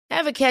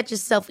Ever catch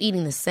yourself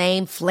eating the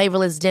same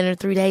flavorless dinner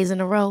 3 days in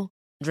a row?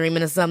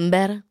 Dreaming of something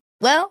better?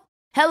 Well,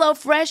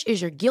 HelloFresh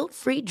is your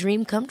guilt-free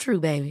dream come true,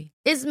 baby.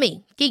 It's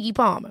me, Keke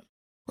Palmer.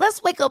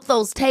 Let's wake up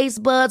those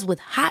taste buds with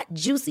hot,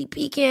 juicy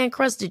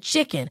pecan-crusted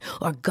chicken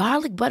or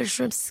garlic butter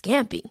shrimp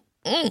scampi.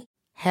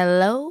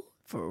 Hello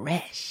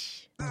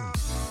Fresh.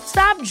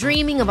 Stop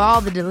dreaming of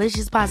all the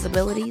delicious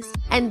possibilities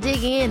and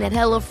dig in at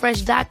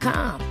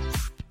HelloFresh.com.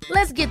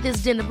 Let's get this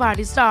dinner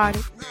party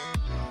started.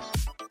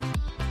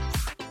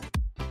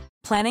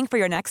 Planning for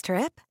your next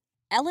trip?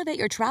 Elevate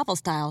your travel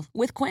style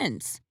with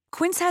Quince.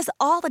 Quince has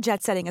all the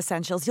jet-setting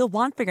essentials you'll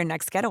want for your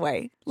next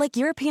getaway, like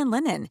European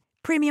linen,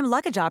 premium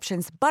luggage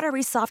options,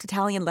 buttery soft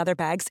Italian leather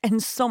bags,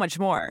 and so much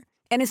more.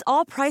 And is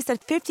all priced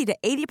at 50 to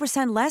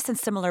 80% less than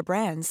similar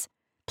brands.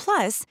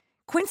 Plus,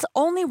 Quince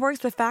only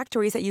works with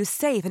factories that use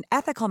safe and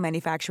ethical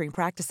manufacturing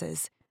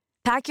practices.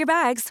 Pack your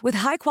bags with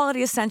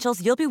high-quality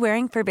essentials you'll be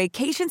wearing for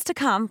vacations to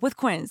come with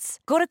Quince.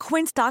 Go to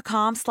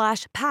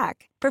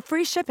quince.com/pack for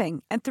free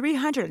shipping and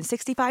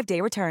 365-day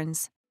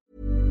returns.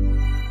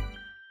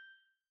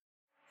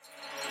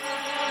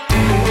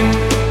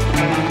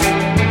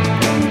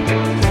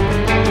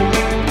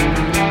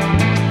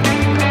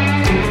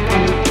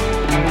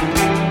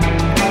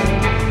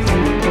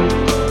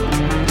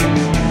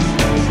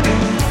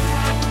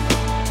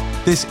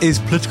 This is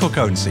Political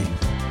Currency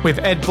with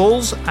Ed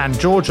Balls and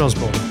George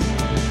Osborne.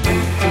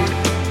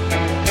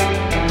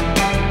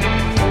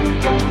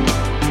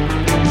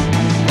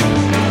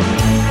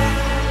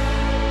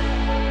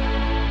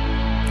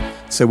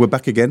 So we're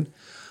back again.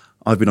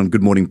 I've been on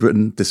Good Morning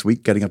Britain this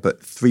week, getting up at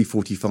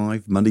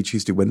 3:45, Monday,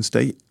 Tuesday,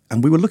 Wednesday.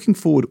 And we were looking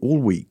forward all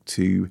week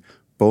to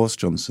Boris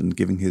Johnson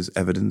giving his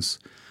evidence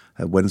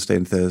Wednesday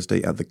and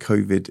Thursday at the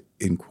COVID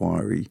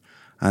inquiry,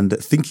 and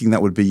thinking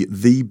that would be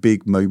the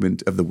big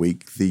moment of the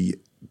week, the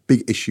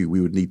big issue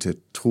we would need to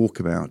talk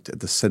about at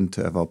the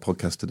centre of our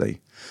podcast today.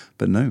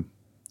 But no.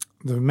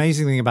 The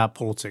amazing thing about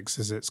politics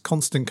is its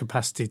constant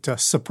capacity to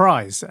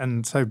surprise.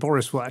 And so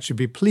Boris will actually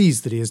be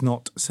pleased that he is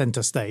not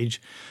centre stage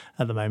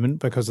at the moment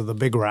because of the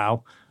big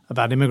row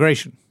about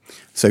immigration.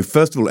 So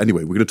first of all,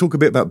 anyway, we're going to talk a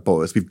bit about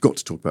Boris. We've got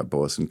to talk about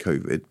Boris and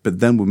COVID, but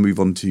then we'll move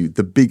on to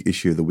the big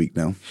issue of the week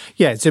now.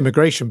 Yeah, it's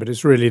immigration, but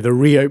it's really the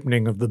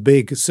reopening of the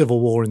big civil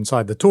war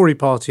inside the Tory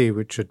party,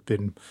 which had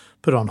been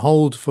put on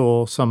hold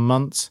for some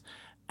months.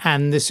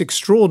 And this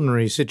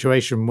extraordinary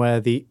situation where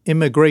the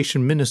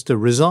immigration minister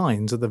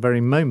resigns at the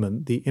very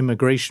moment the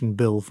immigration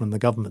bill from the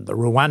government, the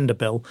Rwanda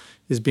bill,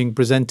 is being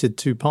presented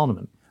to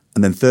Parliament.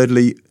 And then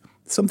thirdly,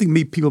 something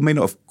people may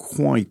not have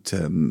quite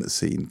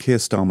seen. Keir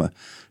Starmer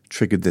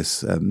triggered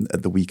this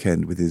at the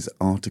weekend with his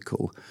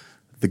article,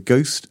 The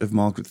Ghost of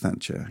Margaret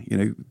Thatcher. You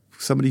know,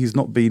 somebody who's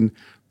not been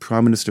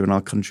Prime Minister in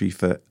our country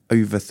for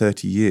over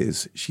 30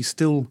 years. She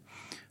still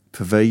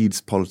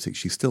pervades politics.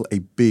 She's still a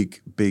big,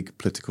 big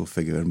political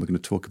figure. And we're going to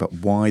talk about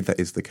why that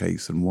is the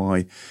case and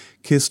why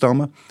Keir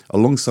Starmer,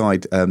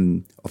 alongside,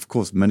 of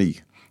course,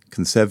 many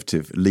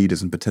Conservative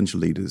leaders and potential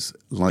leaders,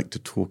 like to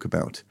talk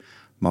about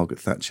Margaret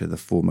Thatcher, the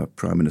former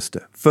Prime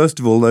Minister. First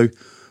of all, though,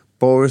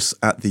 Boris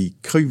at the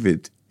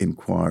COVID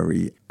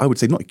inquiry, I would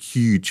say not a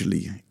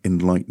hugely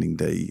enlightening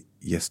day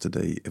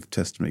yesterday of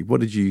testimony.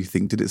 What did you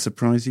think? Did it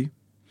surprise you?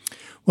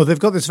 Well, they've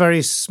got this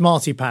very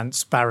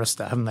smarty-pants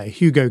barrister, haven't they?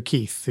 Hugo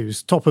Keith,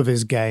 who's top of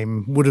his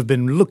game, would have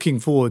been looking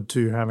forward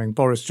to having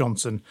Boris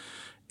Johnson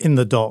in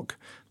the dock.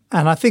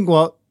 And I think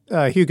what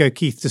Hugo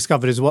Keith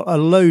discovered is what a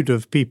load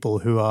of people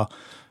who are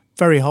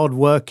very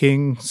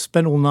hard-working,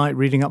 spend all night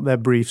reading up their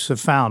briefs, have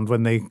found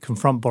when they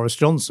confront Boris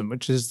Johnson,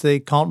 which is they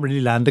can't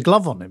really land a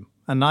glove on him.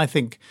 And I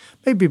think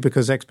maybe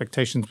because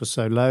expectations were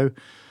so low,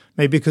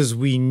 maybe because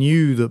we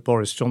knew that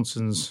Boris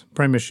Johnson's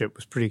premiership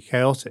was pretty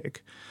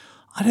chaotic,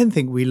 I don't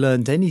think we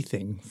learned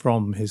anything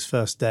from his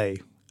first day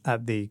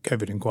at the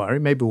COVID inquiry.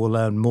 Maybe we'll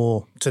learn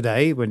more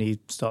today when he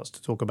starts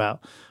to talk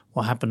about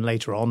what happened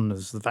later on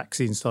as the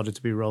vaccine started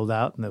to be rolled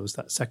out and there was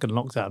that second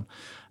lockdown.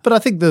 But I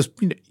think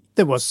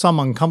there was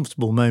some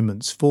uncomfortable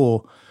moments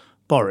for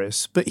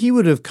Boris, but he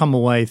would have come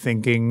away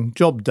thinking,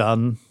 job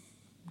done,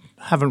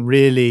 haven't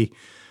really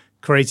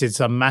created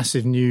some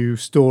massive new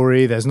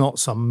story. There's not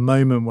some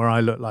moment where I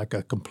look like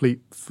a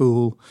complete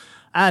fool.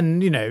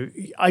 And,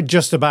 I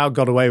just about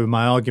got away with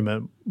my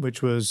argument,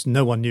 which was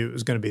no one knew it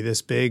was going to be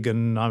this big,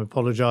 and I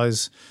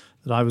apologise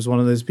that I was one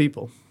of those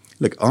people.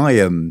 Look, I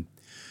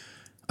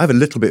have a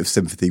little bit of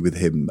sympathy with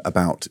him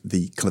about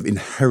the kind of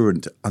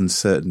inherent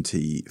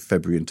uncertainty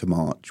February into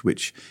March,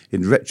 which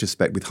in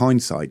retrospect, with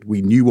hindsight,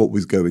 we knew what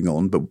was going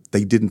on, but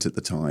they didn't at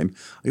the time.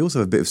 I also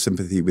have a bit of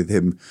sympathy with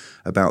him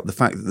about the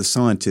fact that the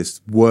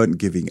scientists weren't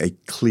giving a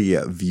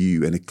clear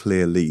view and a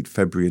clear lead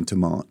February into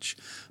March.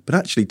 But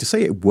actually, to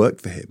say it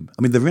worked for him,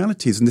 I mean, the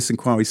reality is in this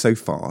inquiry so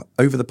far,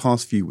 over the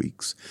past few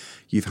weeks,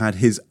 you've had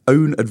his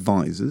own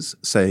advisors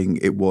saying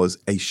it was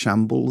a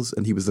shambles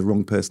and he was the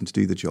wrong person to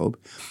do the job.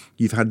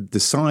 You've had the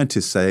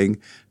scientists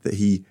saying that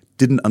he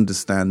didn't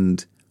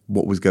understand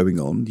what was going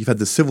on. You've had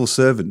the civil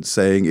servants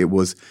saying it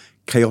was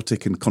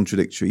chaotic and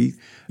contradictory.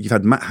 You've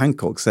had Matt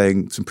Hancock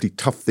saying some pretty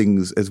tough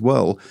things as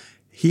well.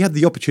 He had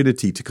the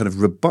opportunity to kind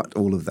of rebut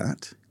all of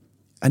that,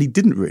 And he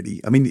didn't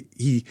really. I mean,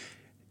 it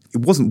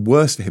wasn't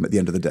worse for him at the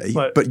end of the day,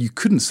 but you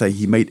couldn't say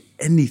he made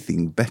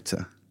anything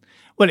better.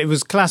 Well, it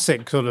was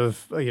classic sort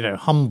of,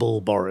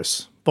 humble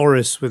Boris.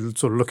 Boris was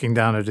sort of looking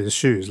down at his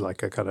shoes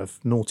like a kind of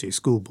naughty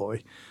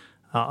schoolboy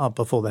up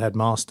before the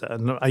headmaster.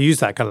 And I use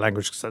that kind of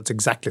language because that's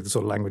exactly the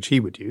sort of language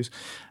he would use.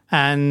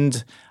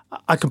 And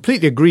I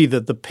completely agree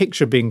that the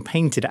picture being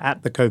painted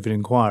at the COVID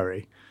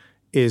inquiry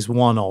is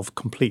one of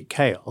complete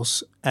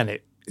chaos, and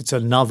it's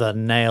another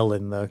nail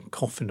in the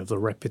coffin of the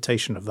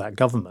reputation of that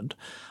government.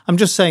 I'm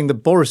just saying that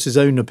Boris's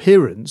own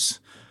appearance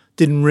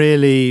didn't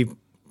really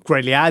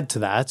greatly add to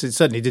that. It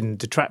certainly didn't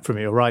detract from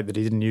it. You're right that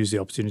he didn't use the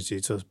opportunity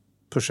to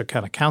push a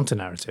kind of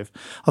counter-narrative.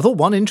 I thought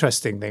one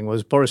interesting thing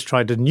was Boris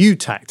tried a new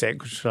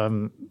tactic, which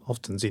I've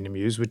often seen him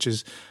use, which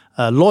is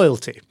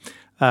loyalty.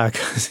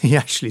 Because he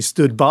actually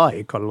stood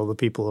by quite a lot of the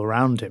people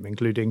around him,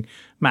 including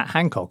Matt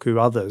Hancock, who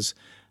others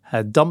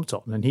had dumped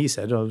on. And he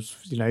said, he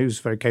was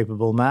very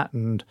capable, Matt,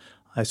 and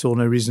I saw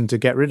no reason to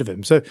get rid of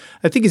him. So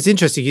I think it's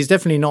interesting. He's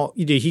definitely not,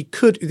 he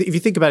could, if you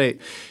think about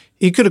it,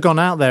 he could have gone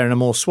out there in a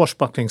more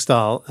swashbuckling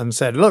style and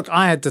said, look,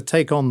 I had to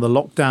take on the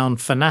lockdown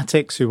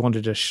fanatics who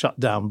wanted to shut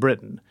down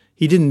Britain.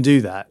 He didn't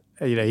do that.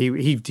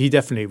 He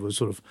definitely was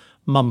sort of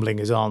mumbling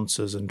his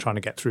answers and trying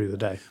to get through the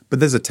day. But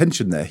there's a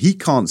tension there. He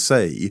can't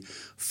say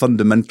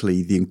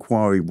fundamentally the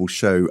inquiry will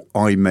show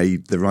I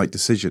made the right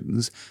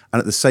decisions, and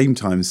at the same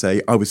time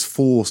say I was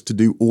forced to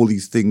do all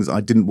these things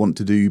I didn't want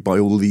to do by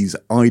all these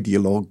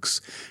ideologues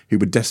who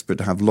were desperate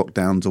to have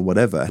lockdowns or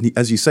whatever. And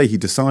as you say, he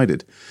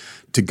decided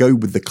to go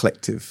with the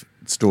collective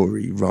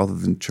story rather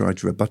than try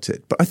to rebut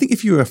it. But I think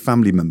if you were a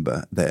family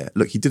member there,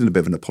 look, he did a bit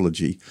of an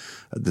apology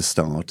at the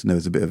start, and there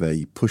was a bit of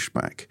a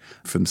pushback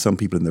from some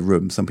people in the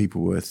room. Some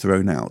people were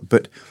thrown out.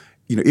 But,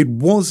 it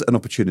was an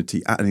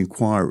opportunity at an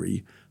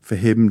inquiry for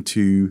him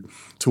to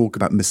talk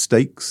about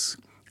mistakes,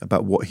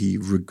 about what he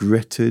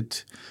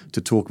regretted,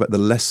 to talk about the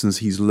lessons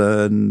he's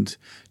learned,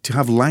 to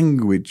have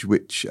language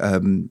which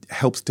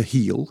helps to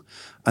heal.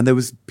 And there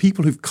was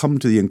people who've come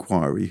to the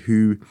inquiry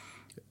who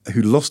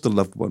lost a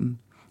loved one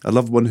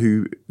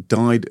who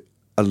died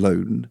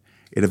alone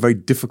in a very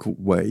difficult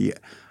way.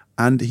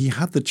 And he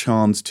had the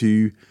chance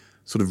to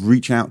sort of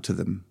reach out to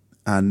them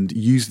and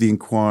use the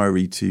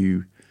inquiry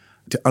to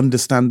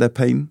understand their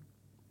pain.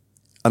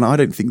 And I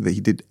don't think that he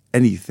did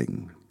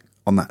anything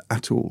on that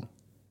at all.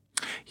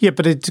 Yeah,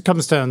 but it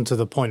comes down to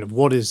the point of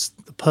what is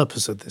the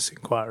purpose of this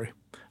inquiry.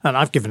 And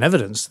I've given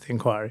evidence to the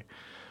inquiry.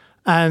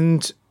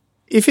 And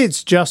if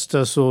it's just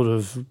a sort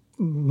of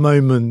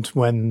moment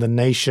when the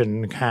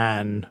nation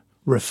can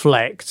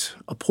reflect,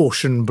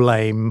 apportion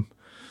blame,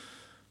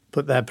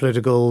 put their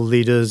political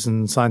leaders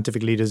and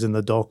scientific leaders in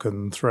the dock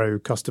and throw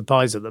custard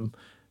pies at them,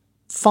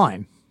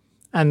 fine.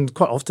 And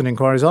quite often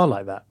inquiries are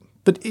like that.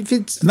 But if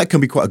it's... And that can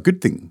be quite a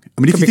good thing.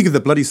 I mean, if you think of the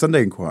Bloody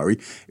Sunday inquiry,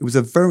 it was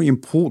a very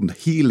important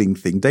healing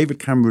thing. David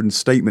Cameron's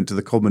statement to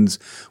the Commons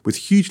was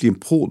hugely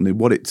important in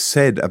what it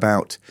said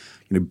about,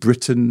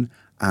 Britain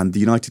and the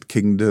United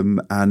Kingdom.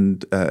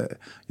 And, I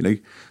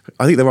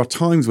think there are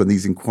times when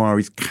these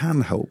inquiries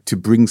can help to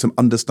bring some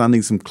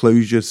understanding, some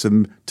closure,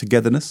 some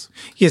togetherness.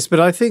 Yes, but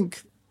I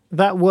think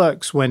that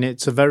works when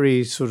it's a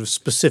very sort of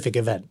specific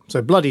event.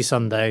 So Bloody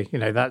Sunday,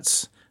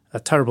 that's a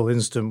terrible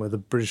incident where the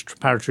British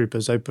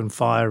paratroopers open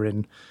fire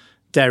in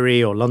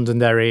Derry or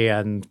Londonderry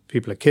and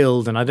people are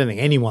killed. And I don't think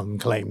anyone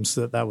claims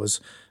that that was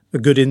a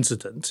good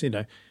incident,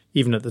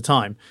 even at the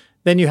time.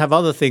 Then you have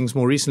other things.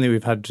 More recently,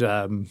 we've had,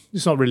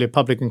 it's not really a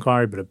public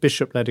inquiry, but a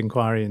bishop-led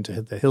inquiry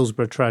into the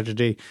Hillsborough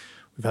tragedy.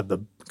 We've had the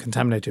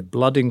contaminated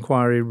blood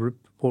inquiry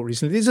report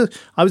recently. These are,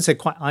 I would say,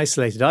 quite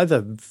isolated,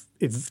 either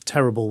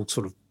terrible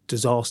sort of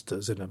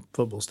disasters in a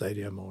football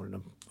stadium or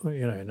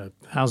in a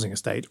housing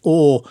estate,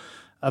 or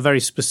a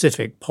very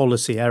specific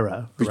policy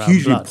error. But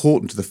hugely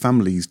important to the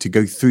families to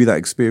go through that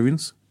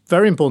experience.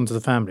 Very important to the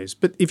families.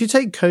 But if you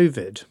take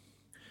COVID,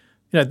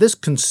 this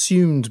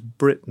consumed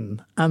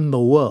Britain and the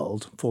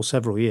world for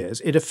several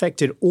years. It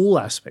affected all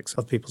aspects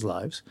of people's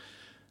lives.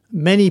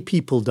 Many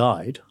people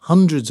died,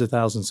 hundreds of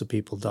thousands of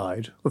people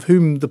died, of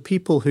whom the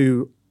people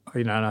who,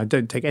 and I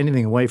don't take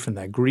anything away from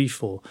their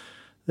grief or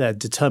their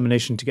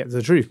determination to get to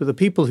the truth, but the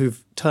people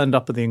who've turned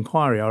up at the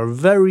inquiry are a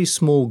very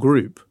small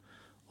group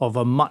of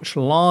a much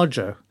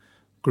larger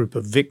group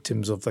of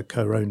victims of the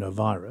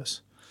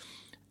coronavirus.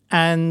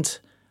 And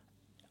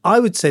I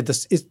would say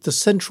this is the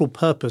central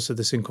purpose of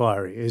this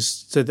inquiry is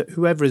so that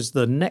whoever is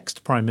the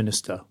next prime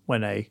minister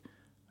when a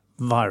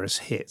virus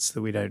hits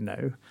that we don't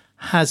know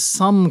has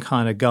some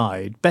kind of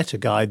guide, better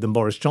guide than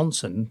Boris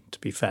Johnson, to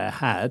be fair,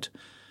 had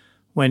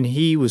when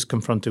he was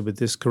confronted with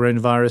this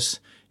coronavirus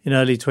in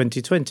early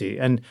 2020.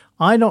 And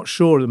I'm not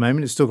sure at the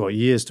moment, it's still got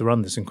years to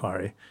run this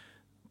inquiry,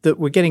 that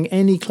we're getting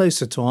any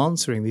closer to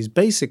answering these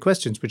basic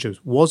questions, which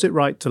was it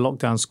right to lock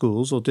down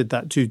schools, or did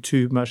that do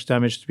too much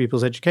damage to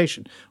people's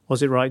education?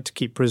 Was it right to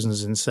keep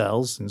prisoners in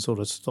cells and sort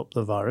of stop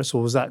the virus,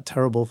 or was that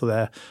terrible for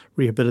their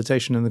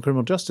rehabilitation in the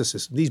criminal justice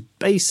system? These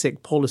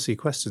basic policy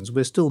questions,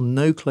 we're still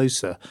no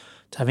closer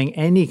to having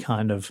any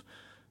kind of,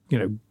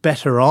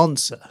 better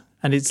answer.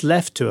 And it's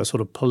left to a sort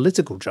of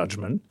political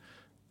judgment,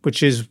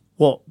 which is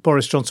what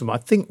Boris Johnson, I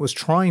think, was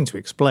trying to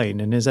explain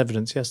in his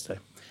evidence yesterday.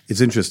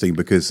 It's interesting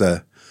because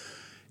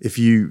if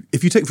you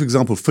take, for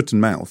example, foot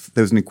and mouth,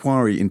 there was an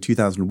inquiry in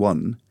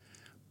 2001.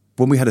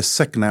 When we had a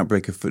second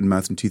outbreak of foot and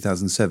mouth in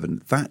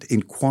 2007, that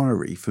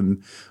inquiry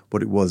from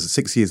what it was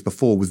 6 years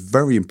before was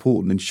very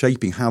important in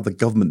shaping how the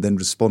government then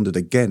responded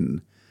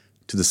again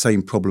to the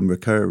same problem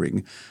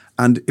recurring.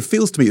 And it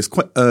feels to me it's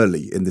quite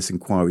early in this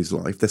inquiry's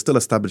life. They're still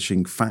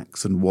establishing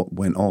facts and what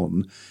went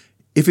on.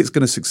 If it's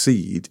going to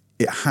succeed,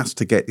 it has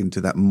to get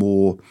into that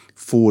more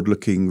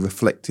forward-looking,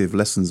 reflective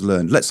lessons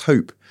learned. Let's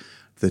hope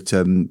that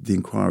the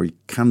inquiry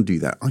can do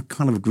that. I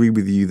kind of agree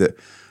with you that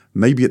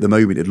maybe at the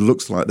moment it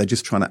looks like they're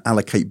just trying to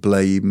allocate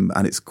blame,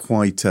 and it's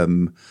quite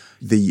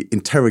the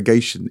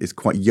interrogation is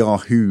quite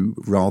Yahoo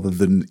rather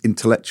than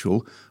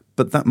intellectual.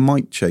 But that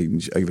might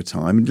change over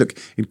time. And look,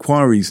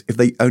 inquiries, if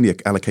they only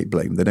allocate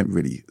blame, they don't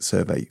really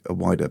serve a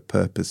wider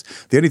purpose.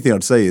 The only thing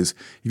I'd say is,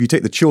 if you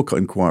take the Chilcot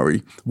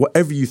inquiry,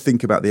 whatever you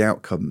think about the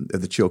outcome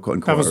of the Chilcot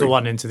inquiry— That was the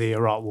one into the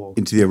Iraq War.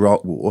 Into the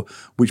Iraq War,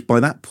 which by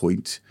that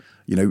point,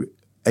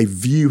 a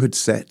view had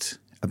set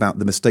about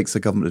the mistakes the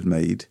government had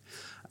made.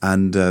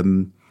 And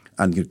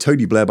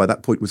Tony Blair by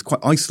that point was quite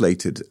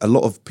isolated. A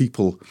lot of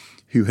people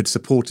who had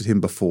supported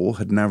him before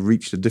had now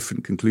reached a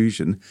different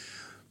conclusion.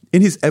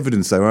 In his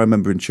evidence, though, I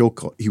remember in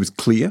Chilcot, he was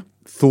clear,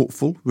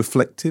 thoughtful,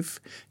 reflective.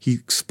 He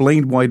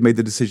explained why he'd made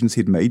the decisions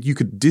he'd made. You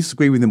could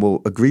disagree with him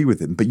or agree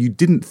with him, but you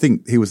didn't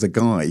think he was a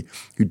guy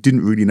who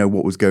didn't really know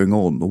what was going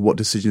on or what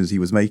decisions he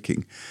was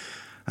making.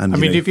 And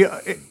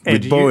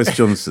with Boris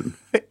Johnson,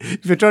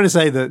 if you're trying to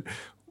say that,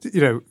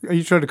 are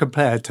you trying to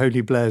compare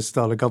Tony Blair's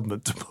style of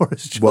government to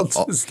Boris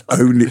Johnson's style?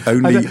 Only.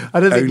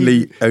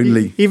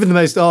 Even the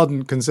most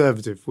ardent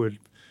Conservative would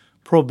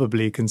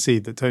probably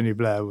concede that Tony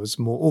Blair was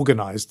more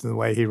organised in the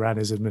way he ran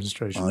his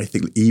administration. I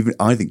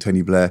think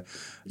Tony Blair,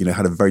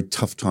 had a very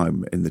tough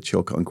time in the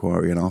Chilcot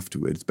inquiry and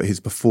afterwards, but his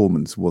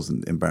performance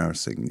wasn't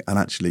embarrassing. And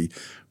actually,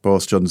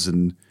 Boris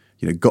Johnson,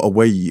 got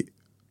away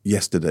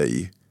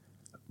yesterday.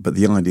 But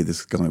the idea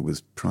this guy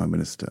was Prime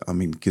Minister, I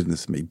mean,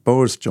 goodness me,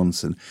 Boris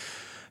Johnson.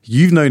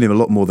 You've known him a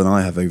lot more than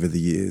I have over the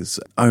years.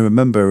 I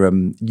remember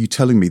you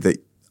telling me that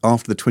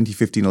after the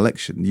 2015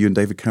 election, you and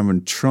David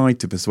Cameron tried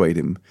to persuade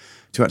him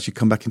to actually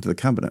come back into the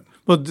cabinet.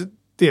 Well,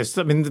 yes.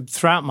 I mean,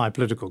 throughout my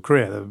political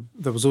career,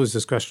 there was always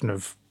this question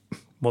of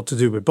what to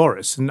do with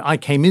Boris. And I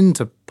came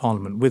into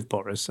Parliament with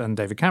Boris and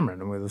David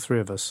Cameron, and we were the three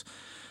of us,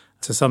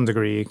 to some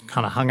degree,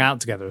 kind of hung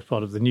out together as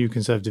part of the new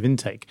Conservative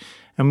intake.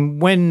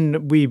 And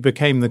when we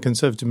became the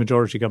Conservative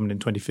majority government in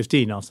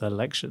 2015 after that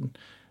election,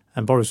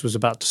 and Boris was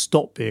about to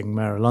stop being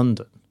Mayor of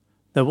London,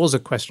 there was a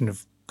question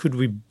of, could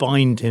we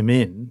bind him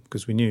in?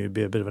 Because we knew it'd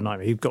be a bit of a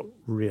nightmare. He'd got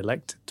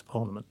re-elected to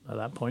Parliament at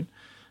that point.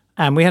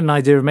 And we had an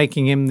idea of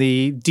making him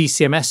the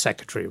DCMS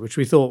secretary, which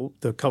we thought,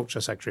 the culture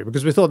secretary,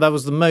 because we thought that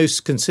was the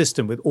most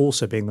consistent with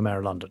also being the Mayor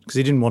of London, because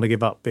he didn't want to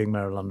give up being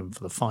Mayor of London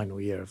for the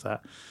final year of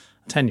that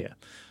tenure.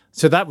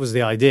 So that was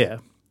the idea.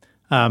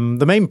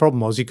 The main problem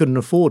was he couldn't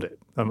afford it.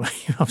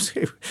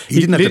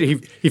 He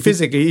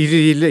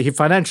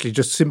financially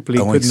just simply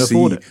couldn't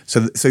afford it.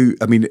 So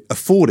I mean,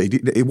 afford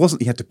it. It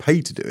wasn't he had to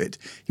pay to do it.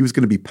 He was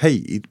going to be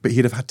paid, but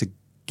he'd have had to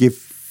give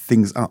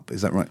things up.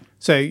 Is that right?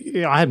 So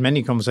I had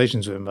many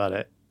conversations with him about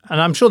it, and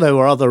I'm sure there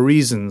were other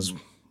reasons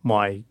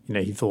why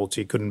he thought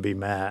he couldn't be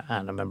mayor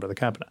and a member of the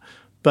cabinet.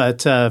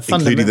 But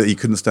including that he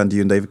couldn't stand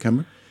you and David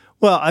Cameron.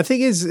 Well, I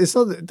think it's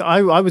not.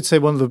 I would say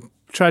one of the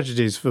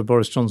tragedies for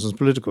Boris Johnson's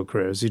political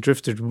career is he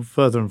drifted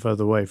further and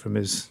further away from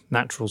his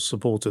natural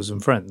supporters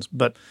and friends.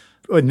 But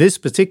in this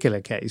particular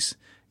case,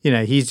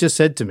 he's just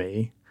said to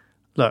me,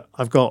 look,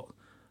 I've got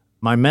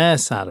my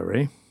mayor's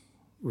salary,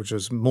 which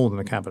is more than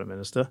a cabinet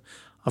minister.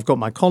 I've got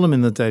my column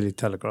in the Daily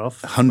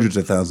Telegraph. Hundreds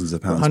of thousands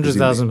of pounds. Hundreds of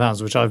thousands of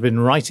pounds, which I've been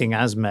writing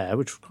as mayor,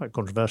 which was quite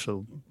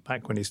controversial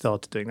back when he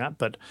started doing that.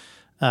 But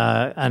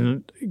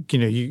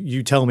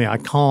you tell me I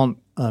can't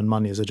earn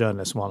money as a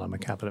journalist while I'm a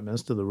cabinet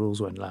minister. The rules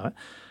won't allow it.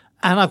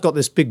 And I've got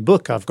this big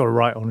book I've got to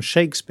write on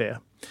Shakespeare.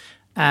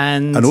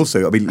 And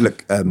also, I mean,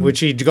 look,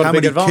 which he got how a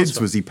big many advance kids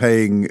for. Was he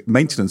paying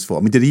maintenance for?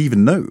 I mean, did he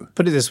even know?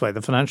 Put it this way,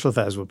 the financial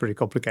affairs were pretty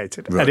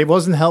complicated. Right. And it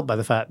wasn't helped by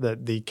the fact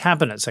that the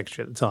cabinet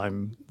secretary at the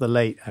time, the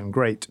late and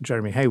great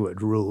Jeremy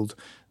Hayward, ruled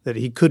that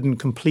he couldn't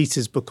complete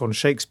his book on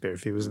Shakespeare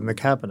if he was in the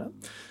cabinet.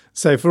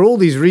 So for all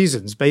these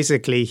reasons,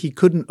 basically, he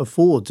couldn't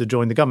afford to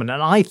join the government.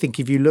 And I think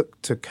if you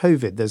look to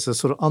COVID, there's a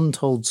sort of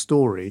untold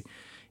story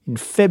in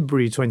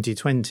February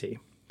 2020.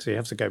 So you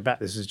have to go back.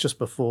 This is just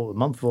before, a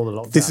month before the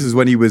lockdown. This is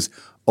when he was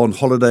on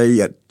holiday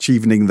at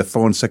Chevening, the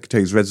Foreign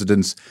Secretary's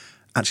residence.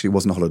 Actually, it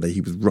wasn't a holiday. He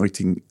was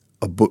writing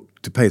a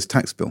book to pay his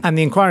tax bill. And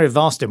the inquiry have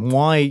asked him,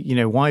 why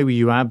were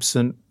you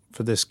absent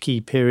for this key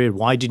period?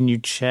 Why didn't you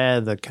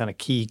chair the kind of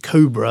key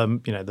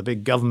COBRA, the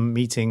big government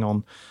meeting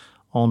on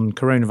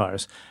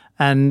coronavirus?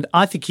 And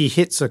I think he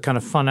hits a kind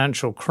of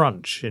financial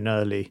crunch in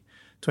early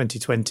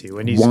 2020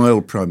 when he's while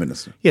Prime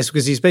Minister. Yes,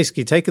 because he's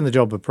basically taken the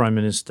job of Prime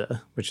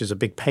Minister, which is a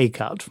big pay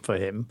cut for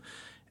him.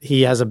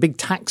 He has a big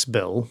tax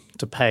bill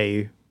to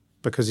pay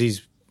because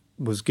he's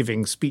was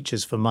giving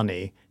speeches for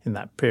money in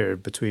that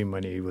period between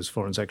when he was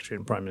Foreign Secretary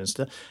and Prime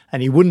Minister,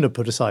 and he wouldn't have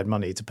put aside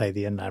money to pay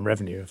the inland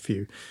revenue a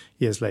few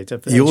years later.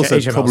 He also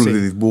had HMRC. problems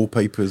with his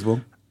wallpaper as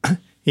well.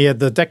 He had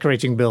the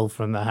decorating bill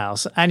from the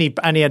House, and he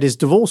had his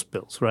divorce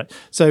bills, right?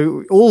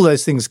 So all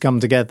those things come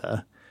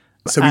together.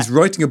 So he's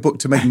writing a book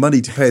to make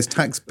money to pay his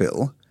tax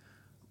bill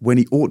when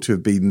he ought to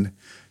have been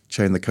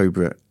chairing the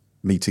Cobra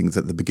meetings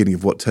at the beginning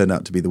of what turned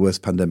out to be the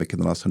worst pandemic in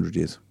the last 100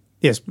 years.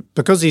 Yes,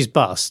 because he's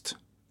bust,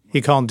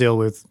 he can't deal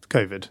with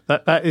COVID.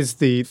 That is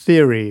the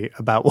theory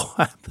about what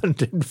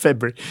happened in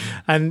February.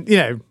 And,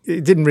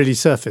 it didn't really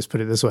surface, put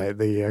it this way, at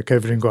the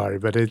COVID inquiry,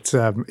 but it's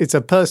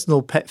a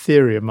personal pet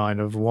theory of mine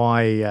of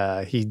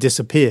why he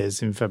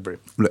disappears in February.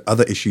 Look,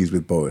 other issues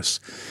with Boris,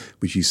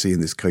 which you see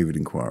in this COVID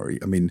inquiry,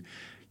 I mean,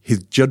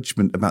 his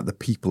judgment about the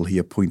people he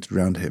appointed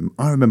around him.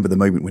 I remember the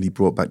moment when he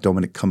brought back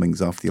Dominic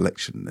Cummings after the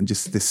election and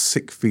just this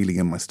sick feeling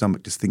in my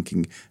stomach, just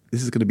thinking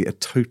this is going to be a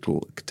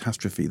total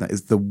catastrophe. That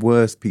is the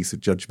worst piece of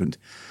judgment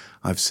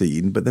I've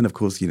seen. But then, of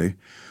course, he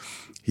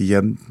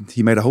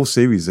made a whole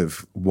series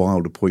of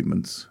wild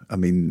appointments. I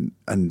mean,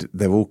 and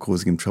they're all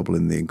causing him trouble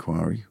in the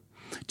inquiry.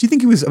 Do you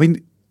think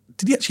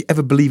did he actually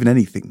ever believe in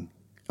anything?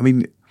 I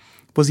mean,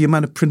 was he a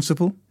man of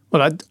principle?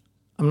 Well,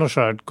 I'm not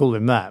sure I'd call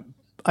him that.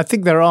 I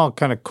think there are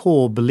kind of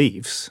core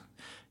beliefs.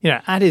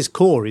 At his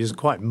core, he's a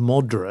quite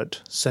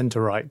moderate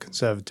centre-right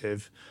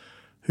conservative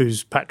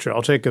who's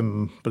patriotic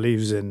and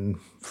believes in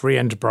free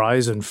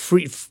enterprise and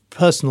free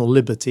personal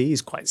liberty.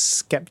 He's quite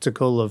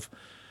sceptical of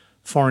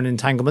foreign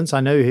entanglements. I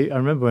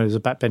remember when he was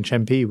a backbench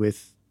MP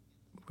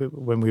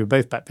when we were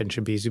both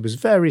backbench MPs, he was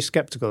very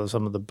sceptical of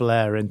some of the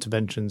Blair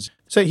interventions.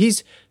 So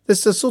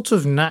there's a sort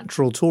of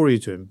natural Tory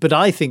to him. But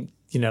I think,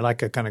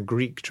 like a kind of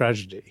Greek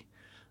tragedy,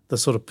 the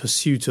sort of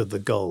pursuit of the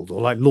gold,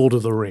 or like Lord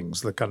of the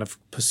Rings, the kind of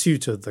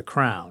pursuit of the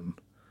crown,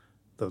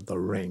 the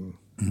ring,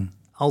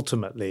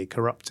 ultimately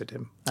corrupted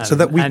him. So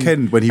that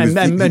weekend when he was...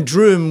 And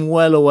drew him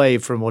well away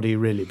from what he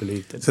really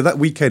believed in. So that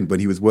weekend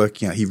when he was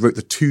working out, he wrote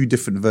the two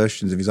different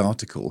versions of his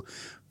article.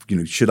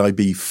 Should I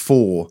be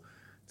for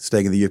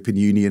staying in the European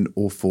Union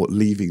or for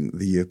leaving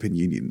the European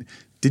Union?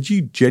 Did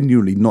you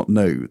genuinely not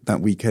know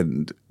that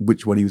weekend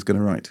which one he was going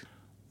to write?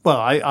 Well,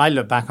 I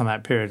look back on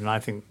that period and I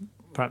think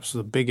perhaps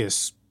the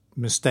biggest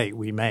mistake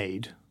we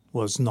made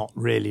was not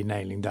really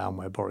nailing down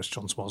where Boris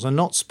Johnson was and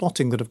not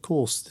spotting that, of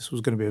course, this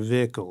was going to be a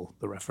vehicle,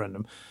 the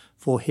referendum,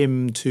 for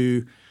him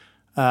to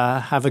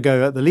have a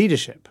go at the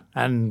leadership.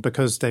 And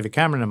because David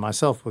Cameron and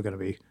myself were going to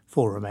be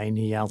for Remain,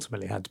 he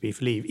ultimately had to be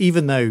for Leave,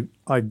 even though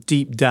I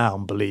deep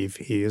down believe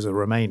he is a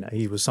Remainer.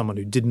 He was someone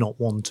who did not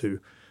want to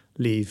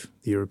leave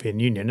the European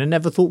Union and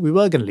never thought we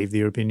were going to leave the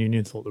European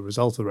Union, thought the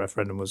result of the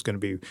referendum was going to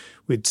be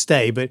we'd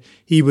stay. But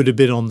he would have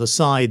been on the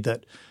side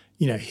that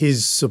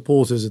his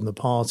supporters in the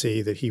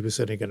party that he was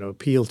certainly going to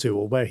appeal to,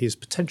 or where his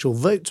potential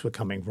votes were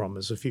coming from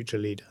as a future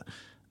leader,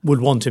 would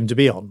want him to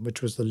be on,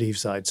 which was the Leave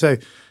side. So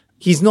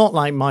he's not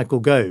like Michael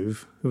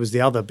Gove, who was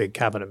the other big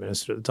cabinet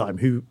minister at the time,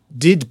 who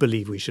did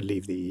believe we should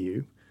leave the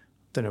EU.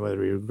 Don't know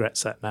whether he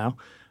regrets that now,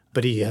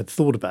 but he had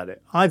thought about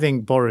it. I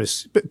think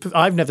Boris, but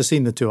I've never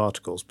seen the two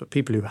articles, but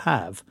people who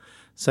have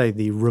say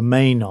the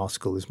Remain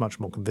article is much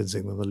more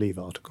convincing than the Leave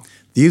article.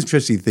 The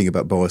interesting thing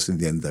about Boris in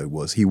the end, though,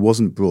 was he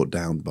wasn't brought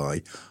down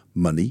by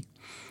money,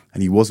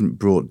 and he wasn't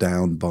brought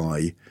down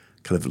by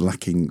kind of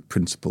lacking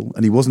principle,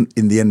 and he wasn't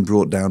in the end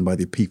brought down by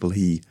the people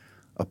he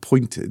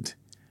appointed.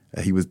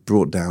 He was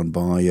brought down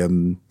by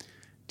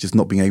just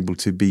not being able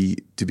to be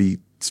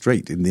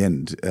straight in the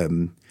end,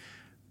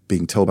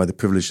 being told by the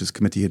Privileges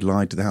Committee he'd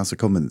lied to the House of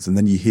Commons. And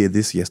then you hear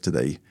this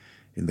yesterday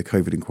in the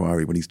COVID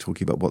inquiry when he's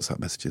talking about WhatsApp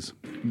messages.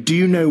 Do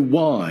you know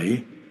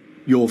why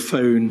your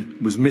phone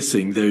was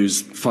missing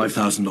those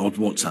 5,000 odd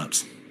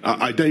WhatsApps?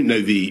 I don't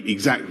know the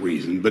exact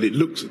reason, but it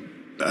looks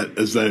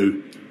as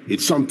though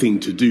it's something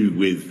to do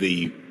with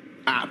the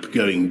app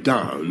going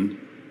down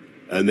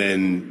and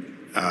then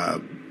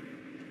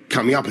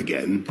coming up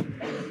again,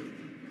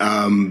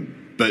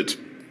 but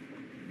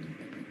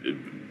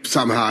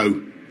somehow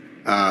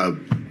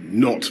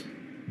not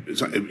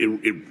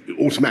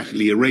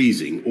automatically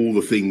erasing all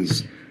the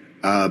things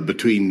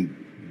between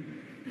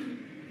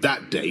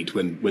that date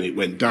when it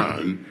went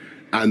down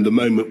and the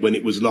moment when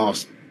it was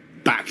last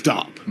backed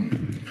up.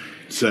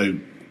 So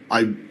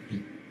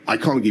I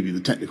can't give you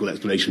the technical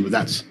explanation, but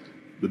that's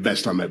the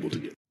best I'm able to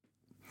give.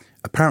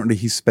 Apparently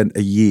he spent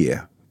a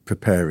year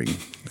preparing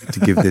to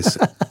give this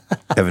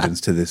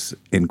evidence to this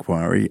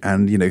inquiry.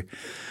 And,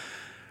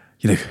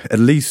 at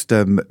least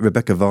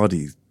Rebecca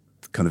Vardy's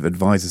kind of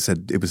advisor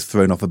said it was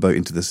thrown off a boat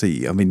into the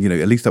sea. I mean,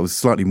 at least that was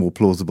slightly more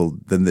plausible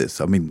than this.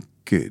 I mean,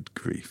 good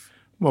grief.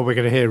 Well, we're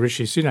going to hear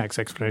Rishi Sunak's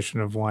explanation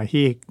of why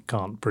he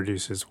can't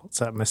produce his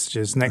WhatsApp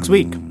messages next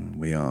week.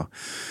 We are.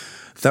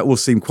 That will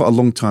seem quite a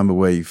long time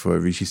away for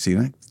Rishi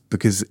Sunak,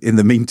 because in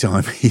the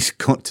meantime, he's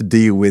got to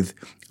deal with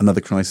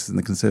another crisis in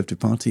the Conservative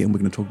Party, and we're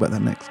going to talk about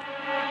that next.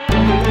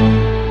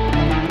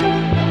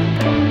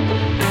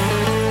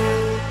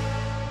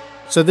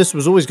 So this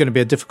was always going to be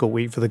a difficult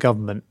week for the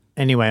government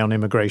anyway on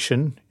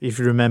immigration. If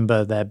you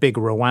remember, their big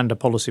Rwanda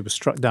policy was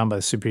struck down by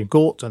the Supreme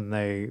Court, and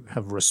they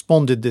have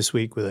responded this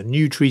week with a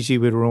new treaty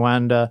with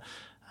Rwanda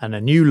and a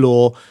new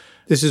law.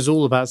 This is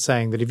all about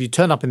saying that if you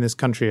turn up in this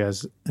country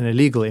as an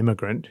illegal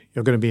immigrant,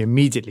 you're going to be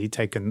immediately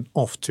taken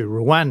off to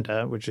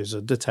Rwanda, which is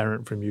a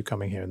deterrent from you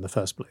coming here in the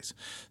first place.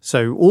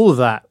 So all of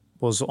that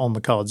was on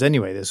the cards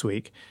anyway this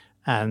week,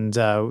 and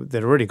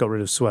they'd already got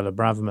rid of Suella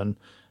Braverman.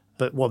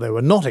 But what they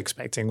were not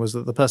expecting was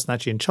that the person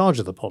actually in charge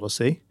of the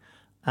policy,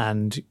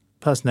 and the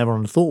person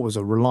everyone thought was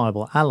a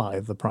reliable ally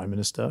of the Prime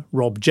Minister,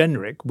 Rob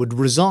Jenrick, would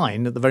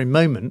resign at the very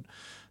moment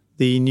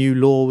the new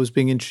law was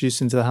being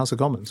introduced into the House of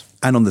Commons.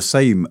 And on the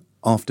same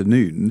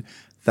afternoon,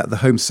 that the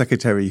Home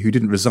Secretary, who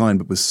didn't resign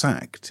but was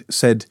sacked,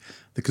 said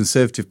the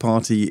Conservative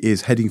Party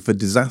is heading for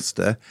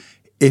disaster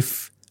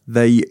if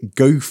they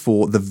go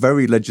for the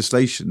very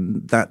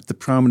legislation that the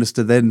Prime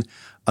Minister then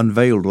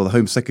unveiled, or the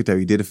Home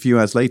Secretary did a few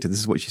hours later. This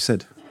is what she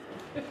said.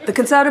 The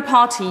Conservative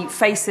Party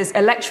faces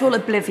electoral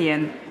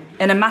oblivion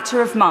in a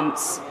matter of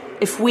months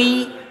if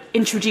we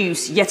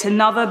introduce yet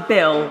another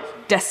bill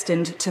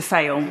destined to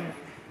fail.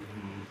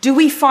 Do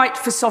we fight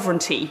for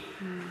sovereignty,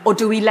 or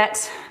do we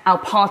let our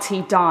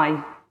party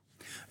die?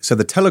 So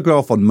the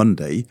Telegraph on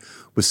Monday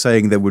was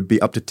saying there would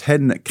be up to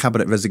 10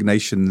 cabinet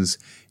resignations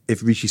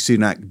if Rishi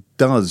Sunak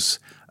does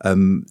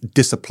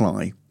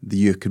disapply the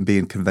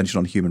European Convention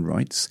on Human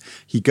Rights.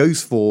 He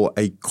goes for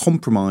a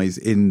compromise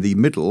in the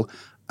middle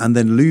and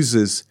then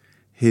loses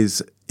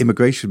his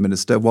immigration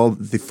minister, while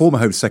the former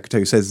Home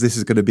Secretary says this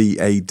is going to be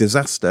a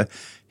disaster.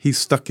 He's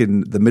stuck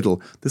in the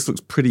middle. This looks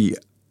pretty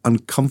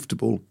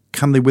uncomfortable.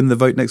 Can they win the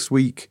vote next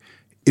week?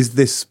 Is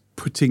this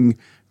putting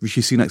Rishi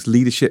Sunak's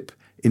leadership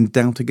in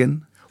doubt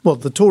again? Well,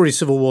 the Tory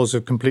civil wars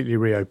have completely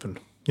reopened.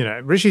 You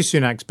know, Rishi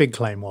Sunak's big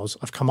claim was,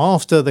 I've come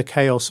after the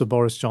chaos of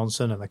Boris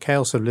Johnson and the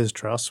chaos of Liz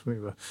Truss. We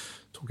were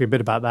talking a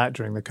bit about that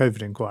during the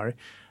COVID inquiry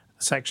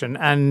section.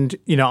 And,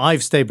 you know,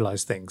 I've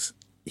stabilised things.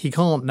 He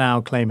can't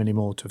now claim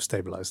anymore to have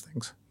stabilised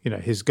things. You know,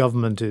 his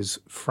government is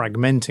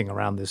fragmenting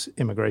around this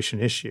immigration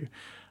issue.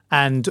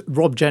 And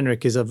Rob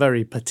Jenrick is a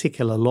very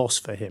particular loss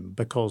for him,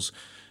 because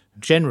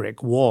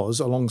Jenrick was,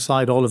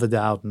 alongside Oliver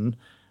Dowden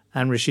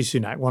and Rishi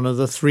Sunak, one of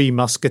the three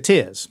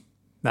musketeers.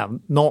 Now,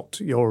 not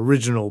your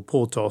original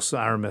Porthos,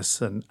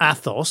 Aramis and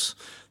Athos.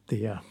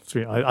 The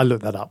three. I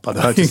looked that up. I'd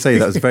like to say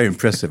that was very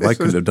impressive. I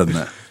couldn't have done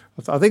that.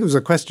 I think it was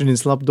a question in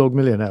Slumdog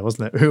Millionaire,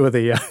 wasn't it? Who were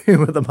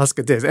the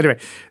musketeers? Anyway,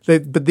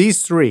 but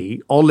these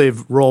three,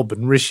 Olive, Rob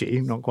and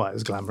Rishi, not quite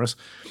as glamorous,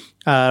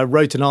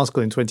 wrote an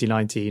article in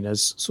 2019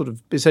 as sort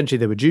of essentially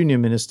they were junior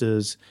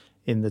ministers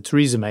in the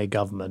Theresa May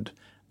government,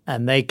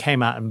 and they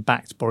came out and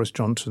backed Boris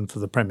Johnson for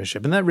the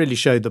premiership. And that really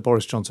showed that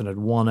Boris Johnson had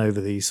won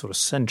over the sort of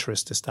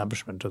centrist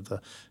establishment of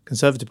the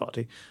Conservative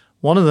Party.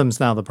 One of them's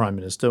now the Prime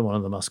Minister, one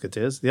of the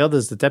musketeers. The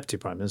other's the Deputy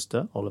Prime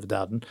Minister, Oliver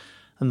Dowden.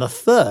 And the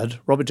third,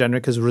 Robert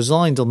Jenrick, has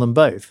resigned on them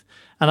both.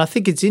 And I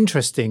think it's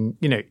interesting,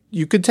 you know,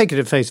 you could take it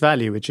at face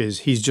value, which is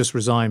he's just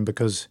resigned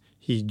because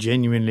he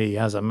genuinely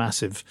has a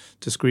massive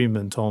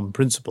disagreement on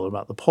principle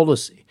about the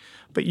policy.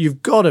 But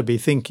you've got to be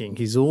thinking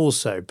he's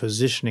also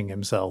positioning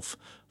himself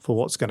for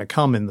what's going to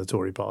come in the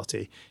Tory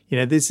party. You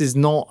know, this is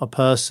not a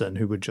person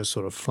who would just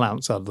sort of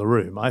flounce out of the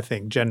room. I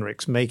think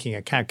Jenrick's making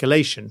a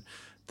calculation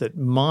that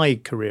my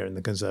career in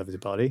the Conservative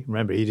Party,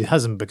 remember, he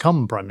hasn't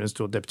become Prime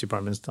Minister or Deputy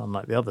Prime Minister,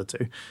 unlike the other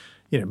two.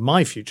 You know,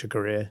 my future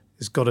career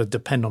has got to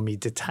depend on me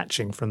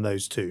detaching from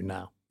those two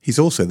now. He's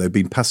also, though,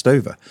 been passed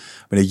over.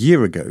 I mean, a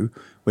year ago,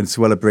 when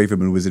Suella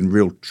Braverman was in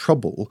real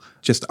trouble,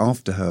 just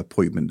after her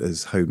appointment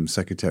as Home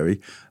Secretary,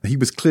 he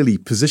was clearly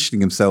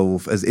positioning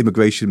himself as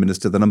Immigration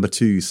Minister, the number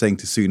two, saying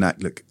to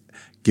Sunak, look,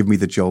 give me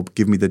the job,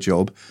 give me the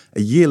job.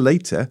 A year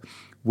later,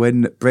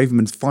 when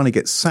Braverman finally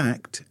gets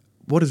sacked,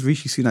 what does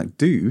Rishi Sunak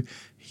do?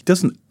 He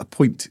doesn't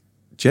appoint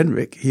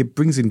Jenrick. He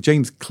brings in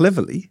James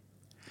Cleverly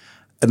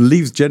and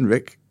leaves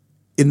Jenrick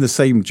in the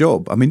same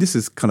job. I mean, this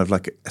is kind of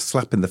like a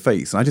slap in the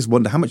face. And I just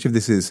wonder how much of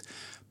this is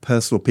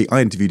personal.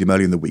 I interviewed him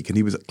earlier in the week and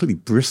he was clearly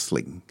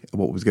bristling at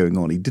what was going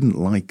on. He didn't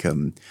like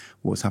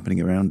what was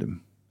happening around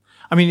him.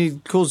 I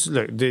mean,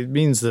 it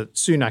means that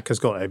Sunak has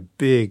got a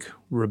big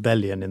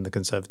rebellion in the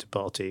Conservative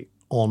Party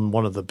on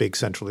one of the big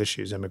central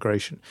issues,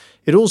 immigration.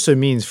 It also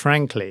means,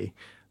 frankly,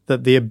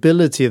 that the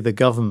ability of the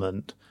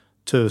government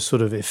to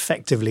sort of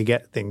effectively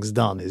get things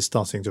done is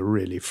starting to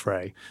really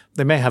fray.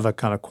 They may have a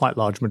kind of quite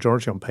large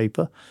majority on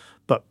paper,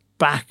 but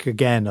back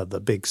again are the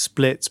big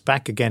splits.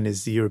 Back again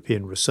is the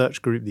European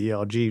Research Group, the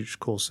ERG, which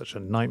caused such a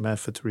nightmare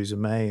for Theresa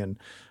May and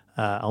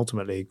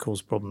ultimately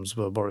caused problems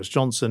for Boris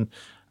Johnson.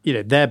 You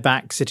know, they're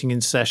back sitting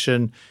in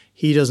session.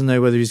 He doesn't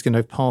know whether he's going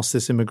to pass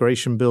this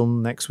immigration bill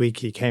next week.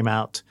 He came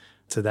out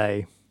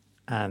today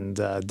and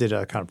did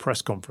a kind of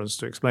press conference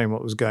to explain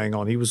what was going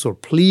on. He was sort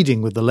of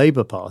pleading with the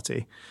Labour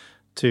Party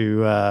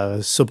to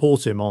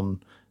support him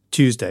on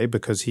Tuesday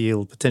because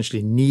he'll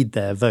potentially need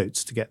their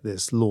votes to get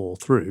this law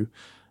through.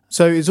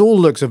 So it all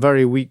looks a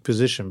very weak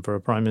position for a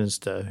Prime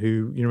Minister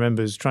who, you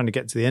remember, is trying to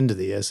get to the end of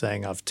the year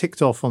saying, I've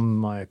ticked off on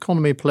my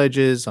economy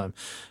pledges, I'm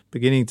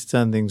beginning to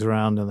turn things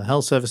around in the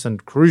health service,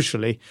 and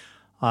crucially,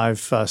 I've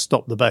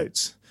stopped the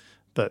boats.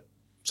 But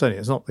certainly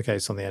it's not the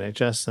case on the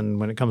NHS. And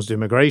when it comes to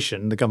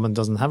immigration, the government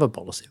doesn't have a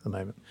policy at the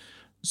moment.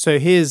 So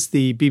here's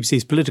the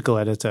BBC's political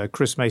editor,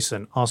 Chris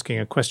Mason, asking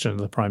a question of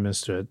the Prime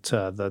Minister at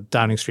the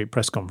Downing Street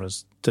press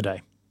conference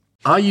today.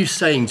 Are you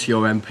saying to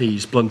your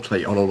MPs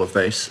bluntly on all of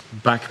this,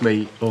 back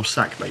me or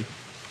sack me?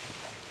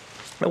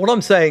 What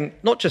I'm saying,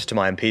 not just to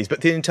my MPs,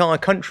 but to the entire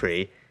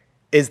country,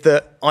 is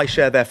that I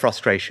share their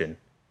frustration.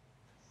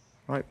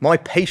 Right? My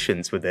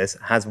patience with this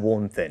has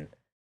worn thin.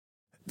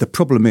 The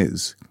problem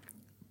is,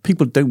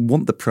 people don't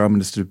want the Prime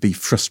Minister to be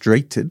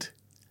frustrated.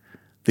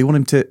 They want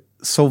him to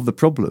solve the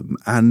problem.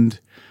 And,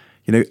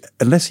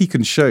 unless he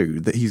can show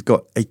that he's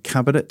got a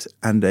cabinet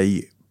and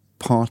a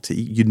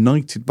party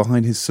united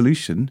behind his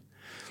solution,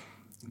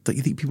 don't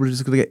you think people are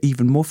just going to get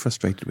even more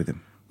frustrated with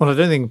him? Well, I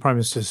don't think Prime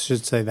Ministers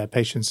should say their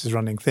patience is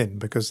running thin,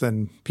 because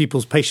then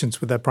people's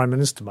patience with their Prime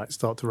Minister might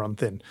start to run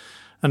thin.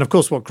 And of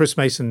course, what Chris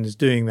Mason is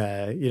doing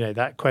there,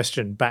 that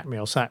question, back me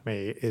or sack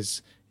me,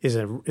 is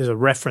a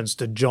reference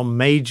to John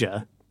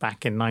Major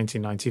back in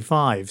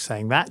 1995,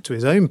 saying that to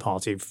his own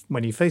party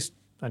when he faced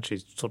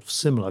actually sort of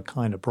similar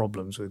kind of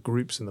problems with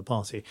groups in the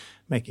party,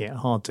 making it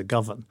hard to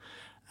govern.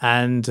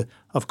 And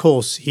of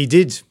course, he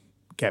did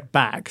get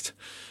backed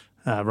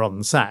rather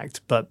than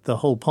sacked, but the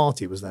whole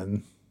party was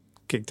then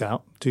kicked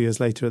out 2 years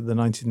later at the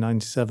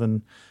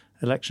 1997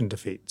 election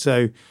defeat.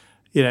 So,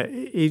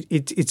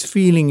 it's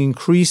feeling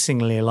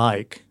increasingly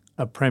like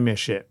a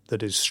premiership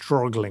that is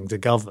struggling to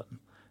govern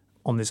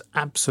on this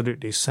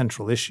absolutely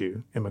central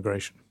issue,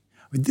 immigration.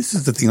 I mean, this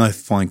is the thing I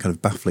find kind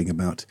of baffling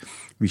about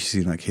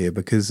Rishi Sunak here,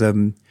 because,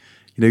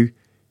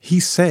 he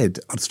said,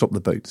 I'd stop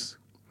the boats.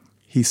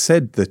 He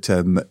said that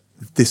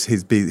this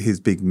is his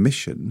big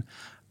mission,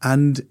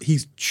 and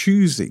he's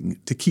choosing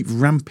to keep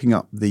ramping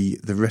up the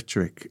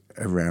rhetoric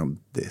around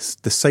this,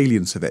 the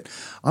salience of it.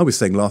 I was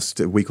saying last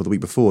week or the week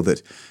before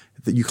that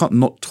you can't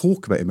not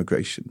talk about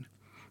immigration.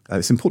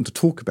 It's important to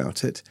talk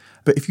about it,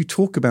 but if you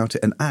talk about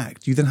it and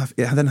act, it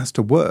then has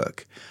to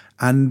work.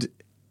 And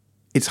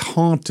it's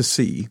hard to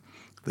see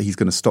that he's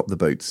going to stop the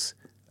boats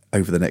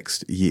over the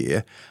next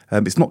year.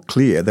 It's not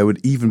clear there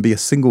would even be a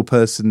single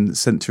person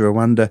sent to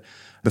Rwanda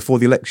before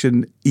the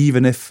election,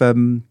 even if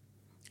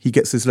he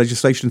gets this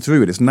legislation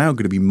through. And it's now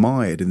going to be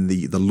mired in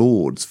the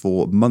Lords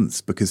for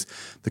months, because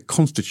the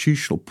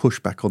constitutional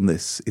pushback on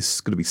this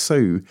is going to be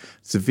so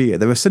severe.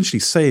 They're essentially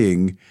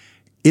saying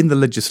in the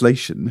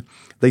legislation,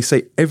 they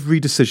say every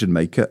decision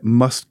maker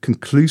must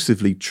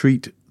conclusively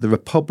treat the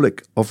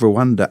Republic of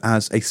Rwanda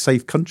as a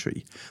safe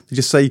country. They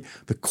just say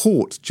the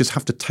courts just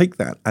have to take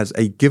that as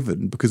a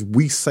given because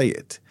we say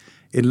it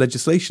in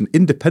legislation,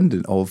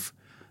 independent of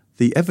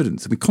the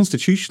evidence. I mean,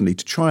 constitutionally,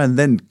 to try and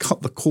then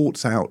cut the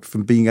courts out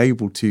from being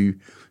able to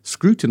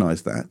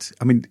scrutinise that,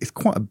 I mean, it's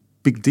quite a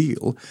big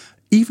deal.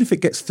 Even if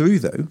it gets through,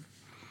 though,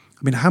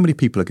 I mean, how many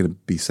people are going to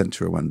be sent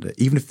to Rwanda?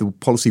 Even if the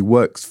policy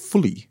works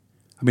fully,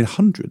 I mean,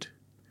 100.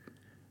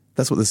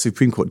 That's what the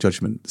Supreme Court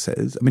judgment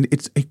says. I mean,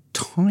 it's a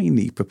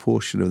tiny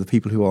proportion of the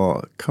people who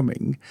are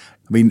coming.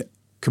 I mean,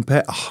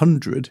 compare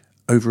 100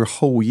 over a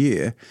whole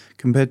year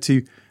compared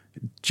to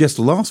just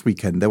last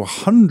weekend. There were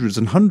hundreds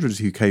and hundreds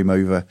who came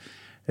over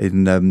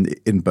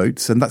in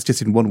boats, and that's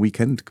just in one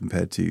weekend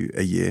compared to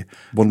a year.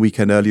 One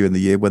weekend earlier in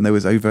the year when there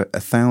was over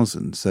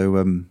 1,000. So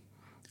I'm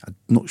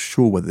not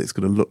sure whether it's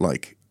going to look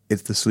like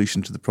it's the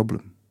solution to the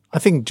problem. I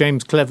think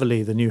James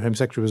Cleverly, the new Home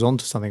Secretary, was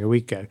onto something a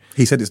week ago.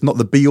 He said it's not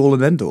the be-all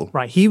and end-all.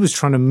 Right. He was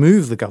trying to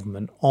move the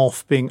government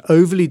off being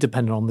overly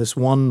dependent on this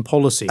one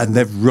policy. And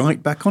they're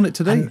right back on it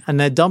today. And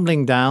they're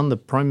doubling down. The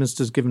Prime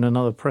Minister's given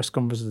another press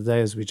conference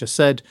today, as we just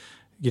said,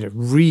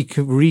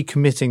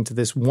 recommitting to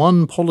this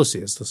one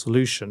policy as the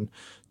solution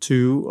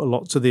to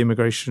lots of the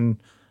immigration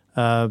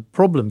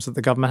problems that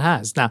the government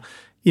has. Now,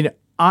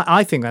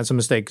 I think that's a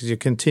mistake because you're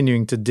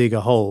continuing to dig a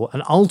hole,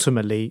 and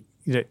ultimately,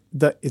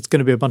 that it's going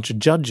to be a bunch of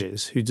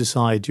judges who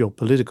decide your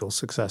political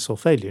success or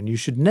failure. And you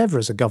should never,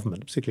 as a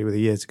government, particularly with a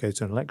year to go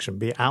to an election,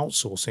 be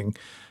outsourcing,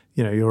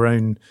 your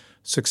own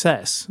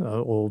success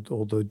or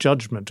the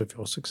judgment of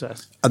your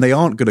success. And they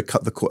aren't going to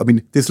cut the court. I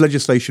mean, this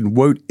legislation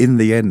won't, in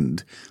the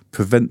end,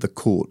 prevent the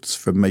courts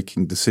from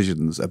making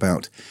decisions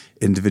about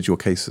individual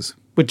cases.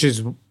 Which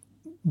is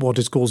what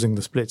is causing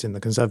the split in the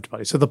Conservative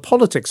Party. So the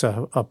politics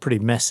are pretty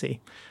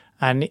messy.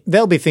 And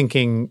they'll be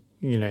thinking,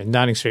 in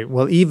Downing Street,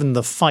 well, even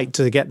the fight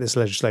to get this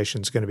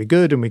legislation is going to be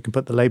good and we can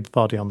put the Labour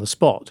Party on the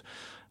spot.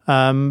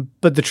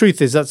 But the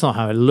truth is that's not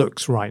how it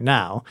looks right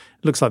now.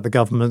 It looks like the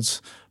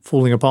government's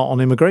falling apart on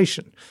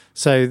immigration.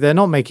 So they're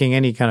not making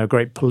any kind of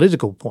great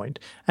political point.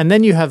 And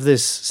then you have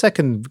this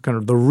second kind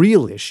of the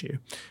real issue,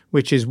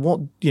 which is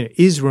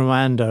is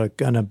Rwanda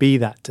going to be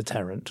that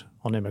deterrent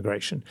on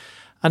immigration?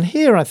 And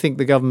here I think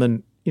the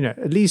government,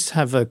 at least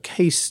have a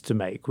case to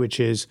make, which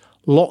is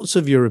lots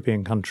of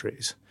European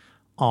countries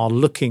are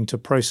looking to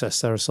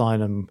process their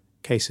asylum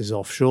cases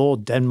offshore.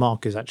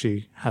 Denmark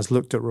has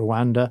looked at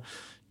Rwanda.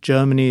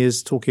 Germany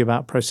is talking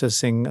about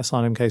processing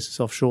asylum cases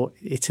offshore.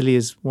 Italy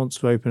wants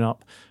to open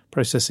up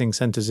processing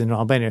centres in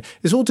Albania.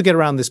 It's all to get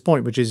around this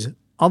point, which is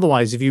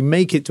otherwise, if you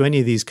make it to any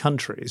of these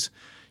countries,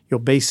 you're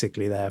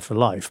basically there for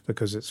life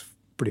because it's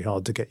pretty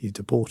hard to get you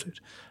deported.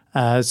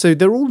 So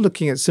they're all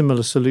looking at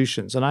similar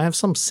solutions. And I have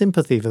some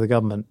sympathy for the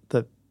government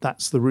that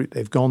that's the route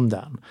they've gone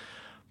down.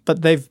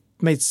 But they've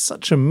made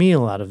such a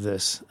meal out of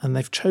this, and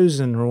they've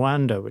chosen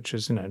Rwanda, which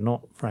is,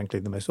 not frankly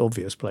the most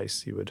obvious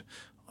place you would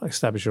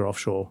establish your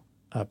offshore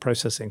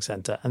processing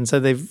center. And so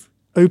they've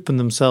opened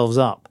themselves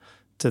up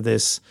to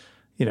this,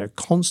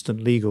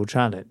 constant legal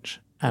challenge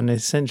and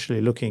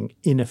essentially looking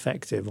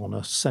ineffective on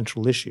a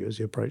central issue as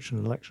you approach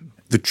an election.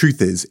 The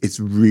truth is, it's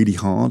really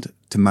hard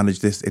to manage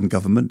this in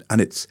government,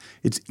 and it's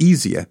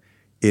easier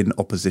in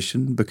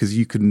opposition because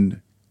you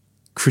can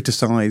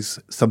criticise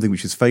something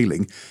which is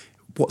failing.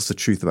 What's the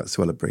truth about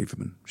Suella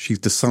Braverman? She's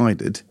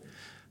decided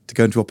to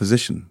go into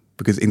opposition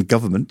because in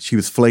government she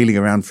was flailing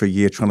around for a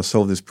year trying to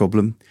solve this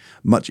problem.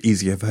 Much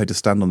easier for her to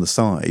stand on the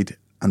side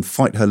and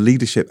fight her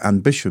leadership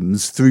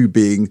ambitions through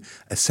being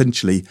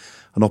essentially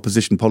an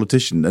opposition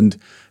politician. And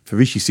for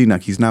Rishi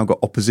Sunak, he's now got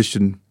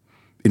opposition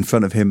in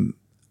front of him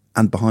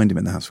and behind him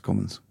in the House of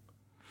Commons.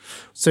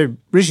 So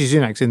Rishi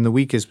Sunak's in the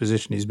weakest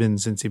position he's been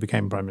since he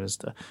became Prime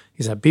Minister.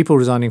 He's had people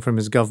resigning from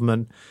his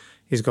government.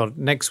 He's got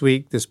next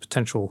week this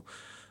potential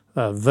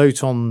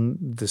vote on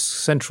this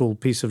central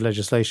piece of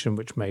legislation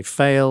which may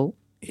fail.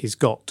 He's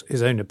got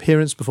his own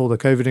appearance before the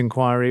COVID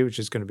inquiry, which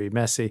is going to be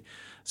messy.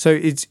 So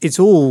it's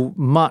all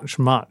much,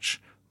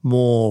 much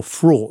more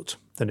fraught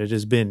than it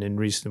has been in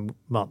recent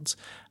months.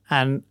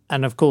 And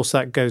of course,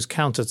 that goes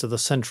counter to the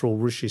central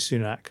Rishi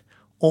Sunak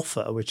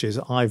offer, which is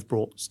I've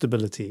brought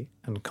stability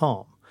and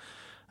calm.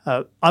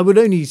 I would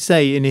only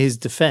say in his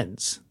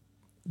defence,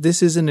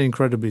 this is an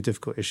incredibly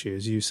difficult issue,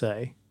 as you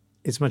say.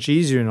 It's much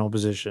easier in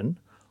opposition.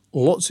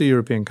 Lots of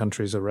European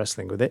countries are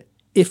wrestling with it.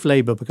 If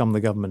Labour become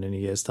the government in a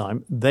year's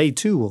time, they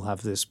too will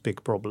have this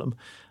big problem.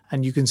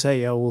 And you can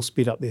say, we'll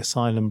speed up the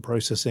asylum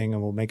processing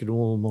and we'll make it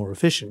all more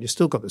efficient. You've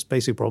still got this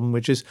basic problem,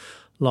 which is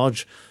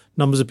large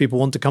numbers of people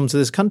want to come to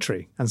this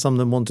country, and some of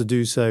them want to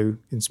do so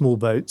in small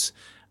boats.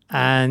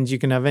 And you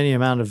can have any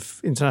amount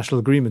of international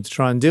agreement to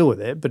try and deal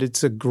with it, but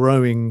it's a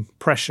growing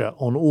pressure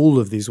on all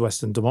of these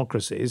Western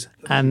democracies,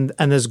 and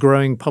there's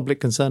growing public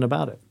concern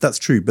about it. That's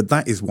true, but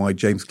that is why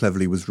James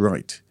Cleverly was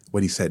right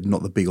when he said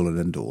not the be-all and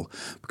end-all.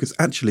 Because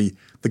actually,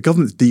 the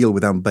government's deal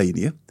with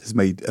Albania has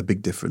made a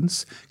big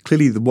difference.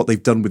 Clearly, what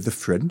they've done with the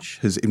French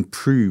has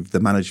improved the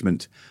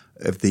management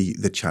of the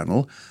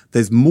channel.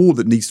 There's more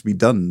that needs to be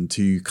done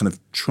to kind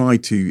of try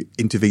to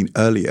intervene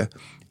earlier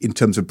in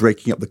terms of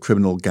breaking up the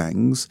criminal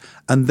gangs.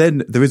 And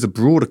then there is a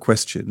broader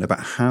question about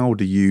how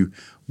do you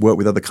work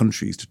with other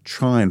countries to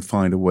try and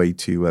find a way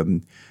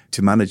to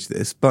manage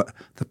this. But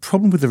the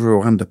problem with the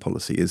Rwanda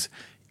policy is,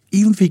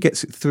 even if he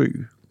gets it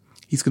through,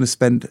 he's going to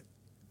spend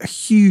a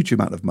huge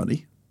amount of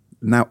money,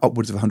 now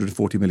upwards of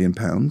 £140 million.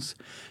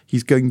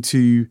 He's going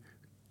to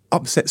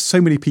upset so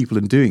many people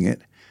in doing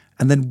it.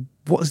 And then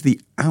what is the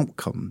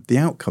outcome? The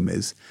outcome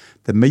is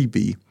there may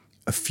be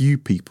a few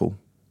people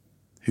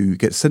who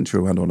get sent to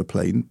Rwanda on a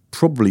plane,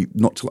 probably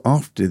not till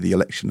after the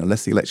election,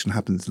 unless the election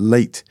happens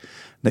late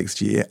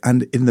next year.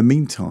 And in the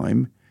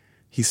meantime,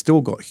 he's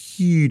still got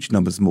huge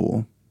numbers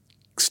more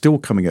still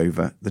coming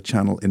over the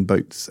channel in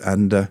boats.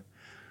 And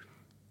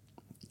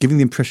giving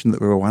the impression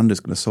that Rwanda is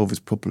going to solve his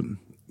problem,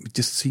 it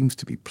just seems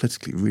to be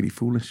politically really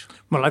foolish.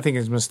 Well, I think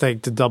it's a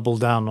mistake to double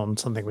down on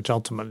something which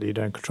ultimately you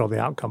don't control the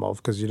outcome of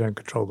because you don't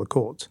control the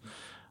courts.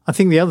 I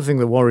think the other thing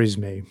that worries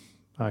me,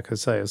 like I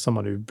say, as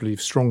someone who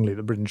believes strongly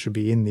that Britain should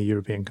be in the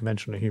European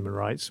Convention on Human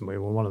Rights, and we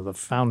were one of the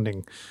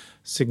founding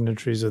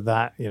signatories of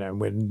that,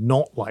 we're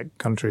not like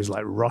countries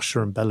like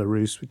Russia and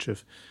Belarus, which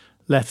have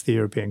left the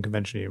European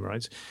Convention on Human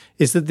Rights,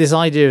 is that this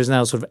idea has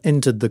now sort of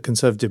entered the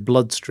Conservative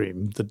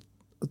bloodstream that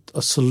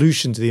a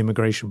solution to the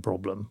immigration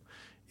problem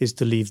is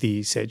to leave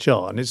the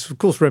ECHR. And it's, of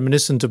course,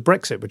 reminiscent of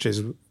Brexit, which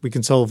is we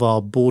can solve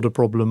our border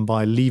problem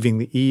by leaving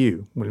the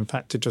EU. Well, in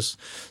fact, it just,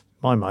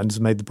 in my mind, has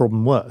made the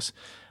problem worse.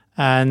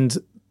 And,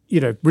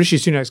 Rishi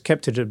Sunak's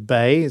kept it at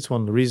bay. It's one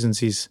of the reasons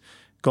he's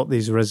got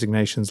these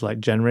resignations like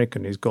Jenrick,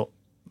 and he's got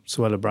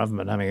Suella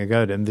Braverman having a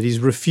go at him, that he's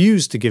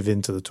refused to give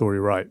in to the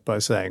Tory right by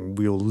saying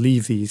we'll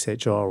leave the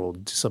ECHR or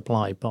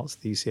disapply parts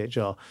of the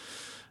ECHR.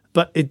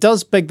 But it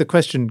does beg the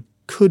question,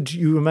 could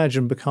you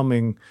imagine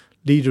becoming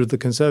leader of the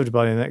Conservative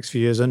Party in the next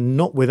few years and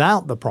not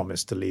without the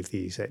promise to leave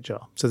the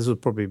ECHR? So this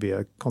would probably be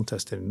a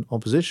contest in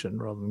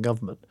opposition rather than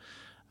government.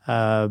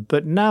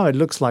 But now it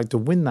looks like to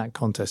win that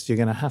contest, you're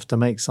going to have to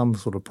make some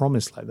sort of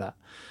promise like that.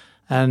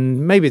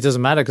 And maybe it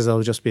doesn't matter because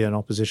there'll just be an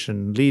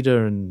opposition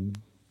leader and,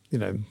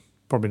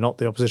 probably not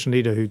the opposition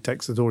leader who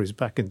takes the Tories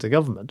back into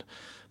government.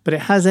 But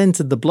it has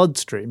entered the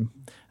bloodstream.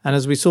 And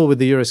as we saw with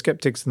the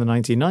Eurosceptics in the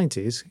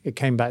 1990s, it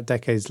came back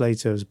decades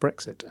later as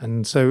Brexit.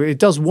 And so it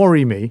does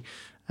worry me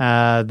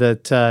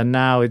that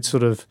now it's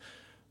sort of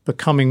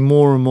becoming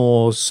more and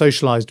more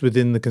socialised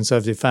within the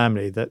Conservative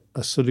family that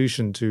a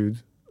solution to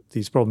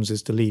these problems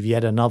is to leave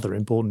yet another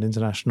important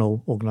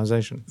international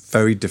organisation.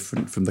 Very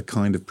different from the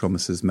kind of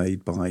promises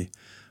made by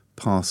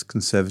past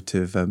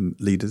Conservative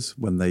leaders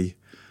when they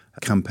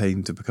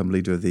campaign to become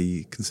leader of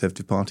the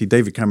Conservative Party.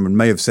 David Cameron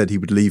may have said he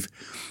would leave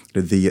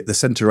the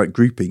centre-right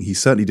grouping. He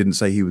certainly didn't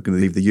say he was going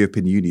to leave the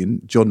European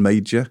Union. John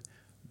Major,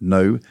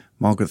 no.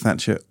 Margaret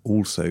Thatcher,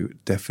 also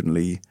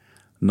definitely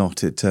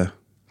not.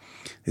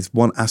 It's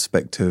one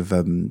aspect of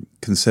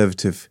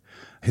Conservative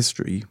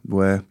history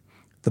where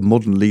the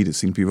modern leaders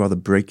seem to be rather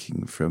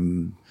breaking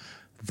from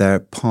their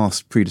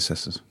past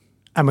predecessors.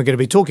 And we're going to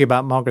be talking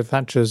about Margaret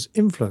Thatcher's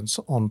influence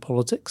on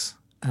politics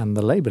and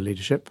the Labour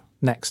leadership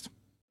next.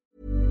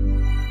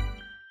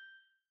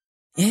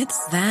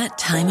 It's that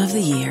time of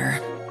the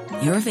year.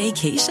 Your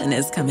vacation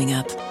is coming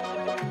up.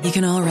 You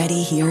can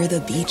already hear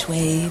the beach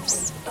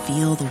waves,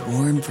 feel the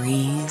warm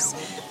breeze,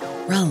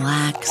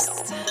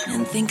 relax,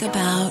 and think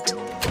about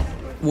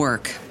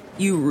work.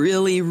 You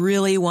really,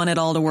 really want it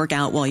all to work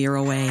out while you're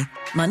away.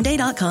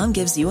 Monday.com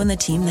gives you and the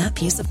team that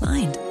peace of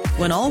mind.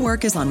 When all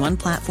work is on one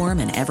platform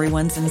and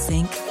everyone's in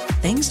sync,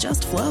 things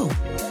just flow.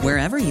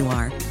 Wherever you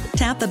are,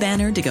 tap the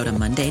banner to go to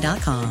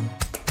Monday.com.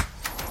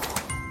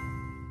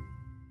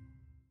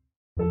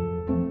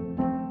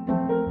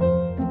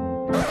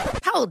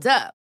 Hold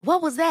up.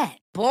 What was that?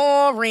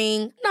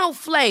 Boring. No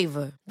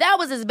flavor. That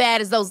was as bad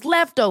as those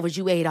leftovers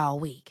you ate all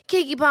week.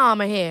 Keke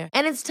Palmer here,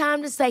 and it's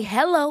time to say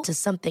hello to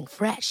something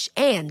fresh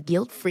and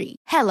guilt-free.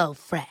 Hello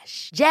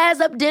Fresh. Jazz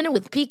up dinner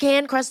with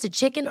pecan-crusted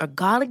chicken or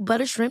garlic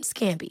butter shrimp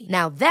scampi.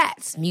 Now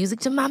that's music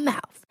to my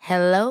mouth.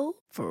 Hello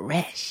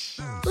Fresh.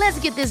 Let's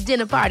get this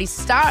dinner party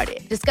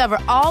started. Discover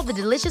all the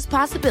delicious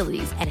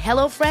possibilities at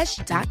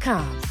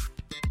hellofresh.com.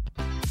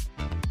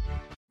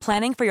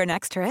 Planning for your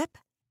next trip?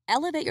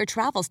 Elevate your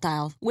travel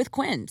style with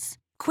Quince.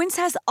 Quince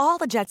has all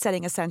the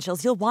jet-setting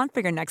essentials you'll want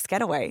for your next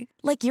getaway,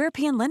 like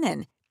European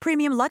linen,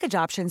 premium luggage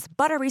options,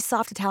 buttery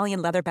soft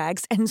Italian leather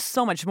bags, and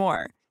so much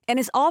more. And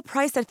is all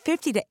priced at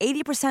 50 to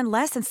 80%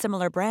 less than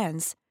similar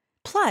brands.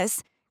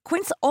 Plus,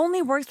 Quince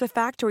only works with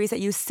factories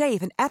that use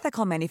safe and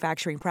ethical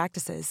manufacturing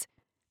practices.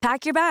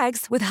 Pack your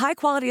bags with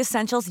high-quality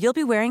essentials you'll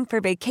be wearing for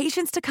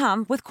vacations to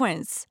come with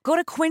Quince. Go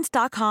to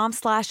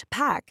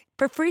quince.com/pack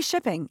for free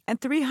shipping and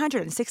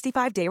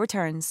 365-day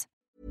returns.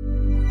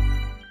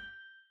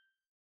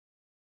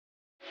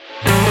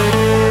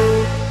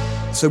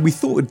 So we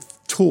thought we'd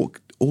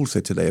talk also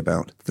today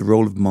about the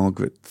role of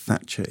Margaret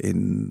Thatcher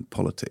in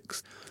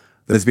politics.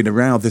 There's been a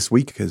row this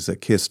week because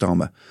Keir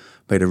Starmer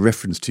made a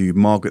reference to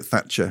Margaret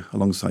Thatcher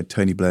alongside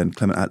Tony Blair and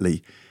Clement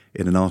Attlee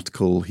in an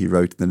article he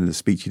wrote and then in a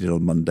speech he did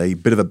on Monday.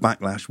 Bit of a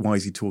backlash. Why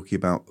is he talking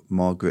about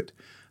Margaret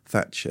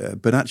Thatcher?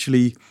 But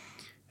actually,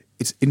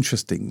 it's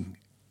interesting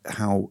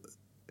how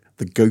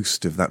the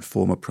ghost of that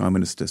former Prime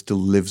Minister still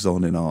lives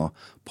on in our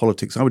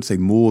politics. I would say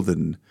more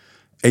than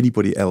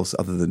anybody else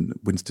other than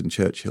Winston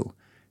Churchill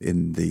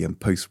in the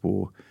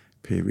post-war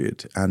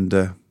period.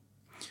 And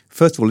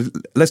first of all,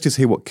 let's just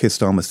hear what Keir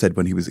Starmer said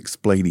when he was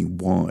explaining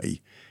why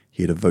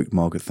he had evoked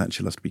Margaret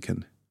Thatcher last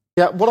weekend.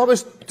 Yeah, what I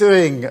was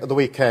doing at the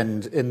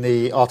weekend in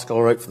the article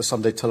I wrote for the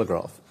Sunday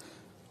Telegraph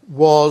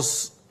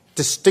was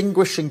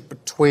distinguishing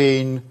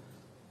between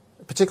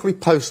particularly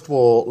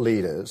post-war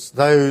leaders,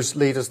 those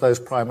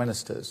prime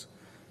ministers,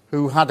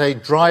 who had a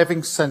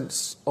driving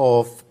sense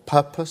of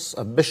purpose,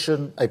 a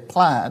mission, a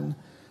plan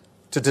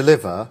to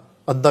deliver,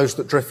 and those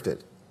that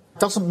drifted.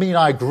 Doesn't mean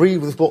I agree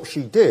with what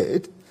she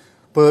did,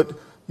 but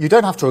you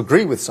don't have to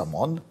agree with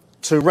someone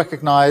to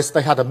recognise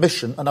they had a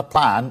mission and a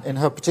plan, in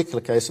her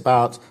particular case,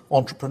 about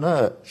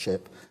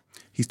entrepreneurship.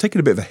 He's taken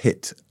a bit of a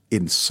hit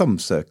in some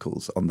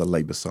circles on the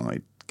Labour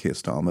side, Keir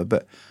Starmer,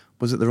 but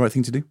was it the right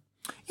thing to do?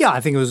 Yeah, I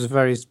think it was a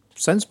very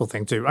sensible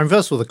thing to do. I mean,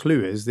 first of all, the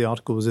clue is the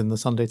article was in the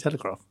Sunday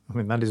Telegraph. I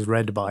mean, that is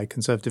read by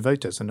Conservative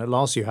voters. And at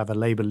last you have a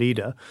Labour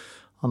leader,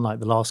 unlike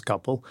the last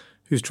couple,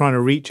 who's trying to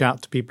reach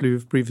out to people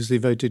who've previously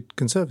voted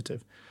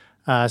Conservative.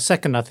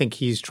 Second, I think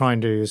he's trying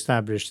to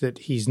establish that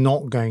he's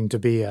not going to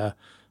be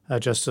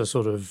just a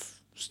sort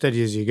of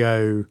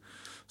steady-as-you-go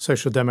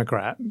social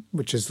democrat,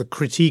 which is the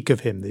critique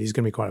of him, that he's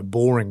going to be quite a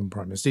boring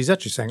prime minister. He's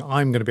actually saying,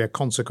 I'm going to be a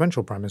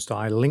consequential prime minister.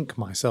 I link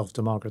myself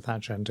to Margaret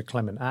Thatcher and to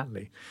Clement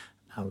Attlee.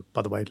 Now,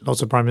 by the way,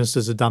 lots of prime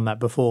ministers have done that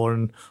before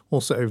and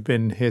also have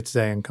been here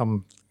today and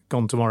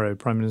gone tomorrow,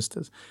 prime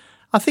ministers.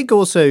 I think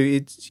also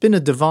it's been a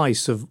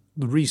device of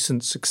the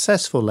recent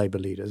successful Labour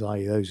leaders,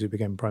 i.e. those who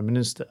became prime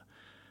minister,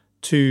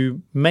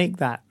 to make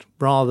that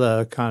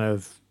rather kind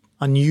of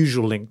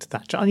unusual link to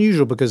Thatcher.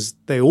 Unusual because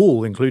they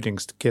all, including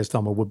Keir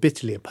Starmer, were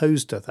bitterly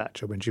opposed to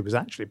Thatcher when she was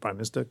actually prime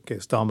minister. Keir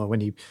Starmer,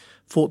 when he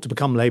fought to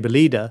become Labour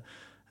leader,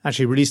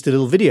 actually released a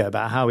little video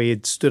about how he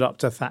had stood up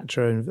to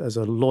Thatcher as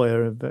a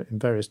lawyer in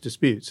various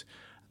disputes.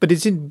 But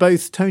it's in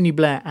both Tony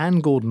Blair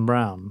and Gordon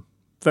Brown,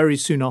 very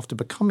soon after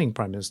becoming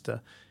prime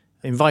minister,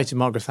 invited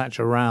Margaret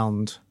Thatcher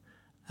around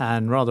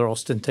and rather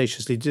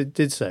ostentatiously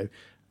did so.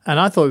 And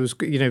I thought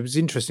it was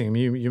interesting. I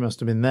mean, you must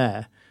have been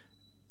there.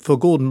 For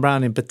Gordon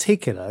Brown in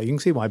particular, you can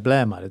see why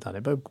Blair might have done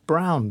it, but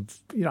Brown,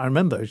 I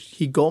remember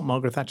he got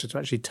Margaret Thatcher to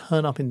actually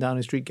turn up in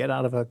Downing Street, get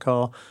out of her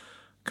car,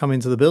 come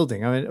into the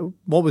building. I mean,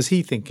 what was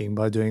he thinking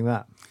by doing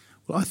that?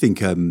 Well, I think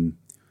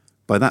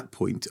by that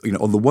point,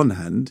 on the one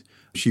hand,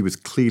 she was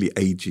clearly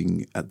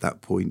aging at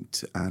that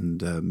point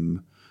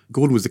and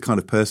Gordon was the kind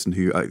of person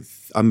who I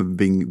remember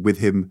being with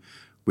him,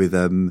 with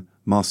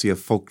Marcia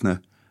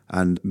Faulkner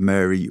and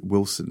Mary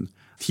Wilson.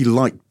 He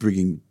liked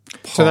bringing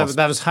past... So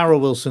that was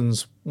Harold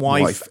Wilson's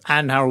wife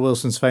and Harold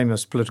Wilson's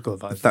famous political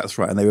advisor. That's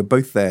right, and they were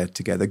both there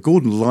together.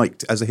 Gordon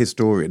liked, as a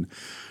historian,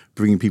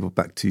 bringing people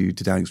back to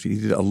Downing Street.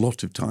 He did it a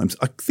lot of times.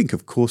 I think,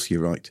 of course,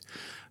 you're right,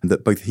 and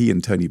that both he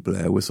and Tony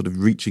Blair were sort of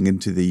reaching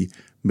into the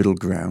middle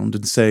ground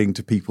and saying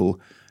to people,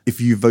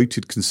 if you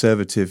voted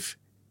Conservative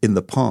in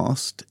the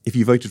past, if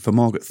you voted for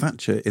Margaret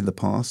Thatcher in the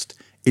past,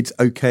 it's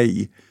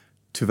okay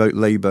to vote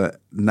Labour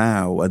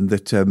now, and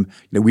that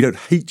we don't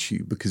hate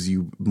you because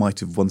you might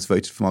have once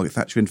voted for Margaret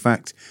Thatcher. In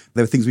fact,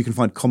 there are things we can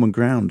find common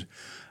ground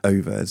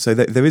over. So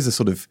there is a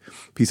sort of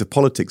piece of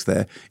politics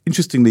there.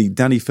 Interestingly,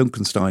 Danny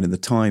Finkelstein in The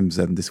Times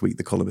this week,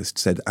 the columnist,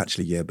 said,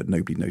 actually, yeah, but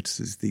nobody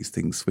notices these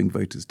things. Swing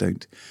voters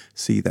don't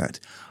see that.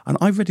 And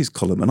I read his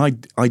column and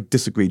I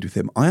disagreed with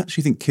him. I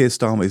actually think Keir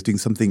Starmer is doing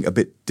something a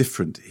bit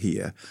different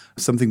here,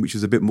 something which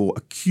is a bit more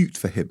acute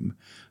for him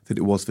than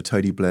it was for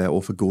Tony Blair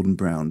or for Gordon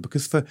Brown.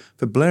 Because for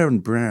Blair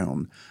and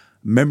Brown,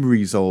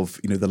 memories of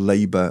the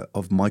Labour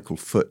of Michael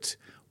Foot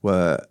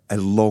were a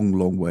long,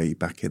 long way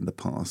back in the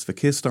past. For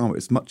Keir Starmer,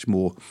 it's much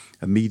more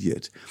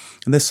immediate.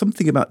 And there's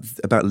something about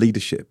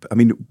leadership. I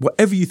mean,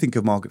 whatever you think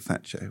of Margaret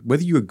Thatcher,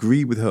 whether you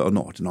agree with her or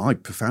not, and I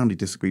profoundly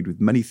disagreed with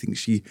many things.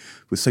 She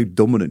was so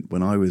dominant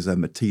when I was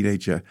a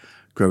teenager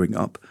growing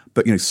up.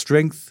 But,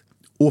 strength,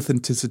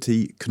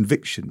 authenticity,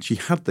 conviction, she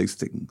had those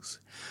things.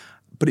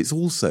 But it's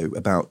also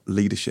about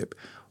leadership.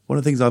 One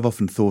of the things I've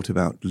often thought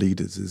about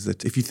leaders is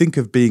that if you think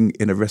of being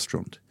in a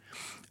restaurant,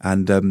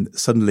 and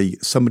suddenly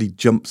somebody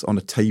jumps on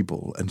a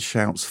table and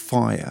shouts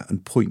fire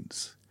and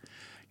points,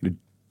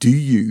 do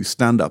you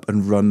stand up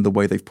and run the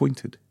way they've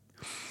pointed?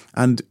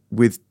 And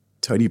with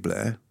Tony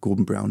Blair,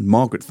 Gordon Brown,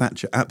 Margaret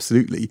Thatcher,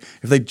 absolutely.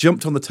 If they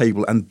jumped on the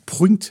table and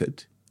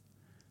pointed,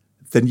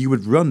 then you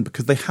would run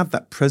because they had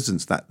that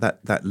presence,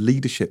 that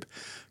leadership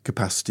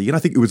capacity. And I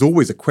think it was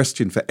always a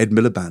question for Ed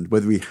Miliband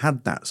whether he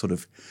had that sort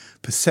of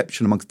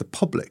perception amongst the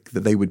public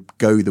that they would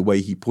go the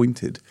way he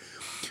pointed.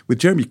 With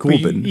Jeremy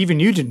Corbyn... Even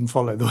you didn't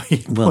follow the way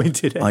he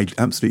pointed it. I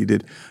absolutely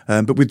did.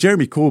 But with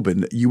Jeremy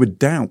Corbyn, you would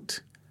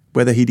doubt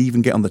whether he'd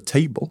even get on the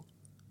table.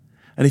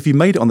 And if he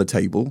made it on the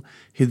table,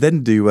 he'd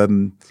then do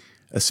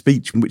a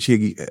speech in which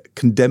he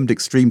condemned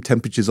extreme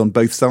temperatures on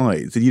both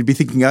sides. And you'd be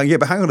thinking, oh, yeah,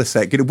 but hang on a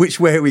sec, which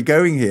way are we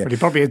going here? But he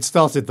probably had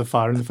started the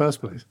fire in the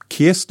first place.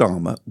 Keir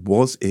Starmer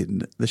was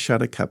in the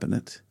shadow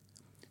cabinet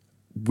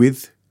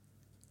with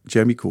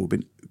Jeremy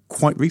Corbyn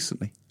quite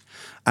recently.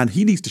 And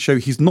he needs to show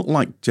he's not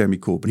like Jeremy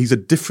Corbyn. He's a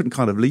different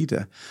kind of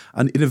leader.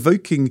 And in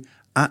evoking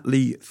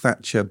Attlee,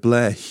 Thatcher,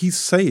 Blair, he's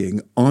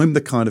saying, I'm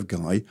the kind of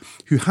guy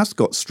who has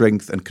got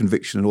strength and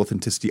conviction and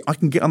authenticity. I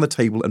can get on the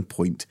table and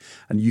point,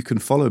 and you can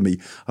follow me.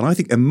 And I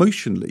think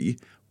emotionally,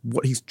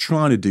 what he's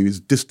trying to do is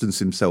distance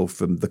himself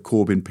from the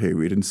Corbyn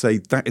period and say,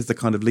 that is the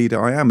kind of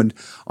leader I am. And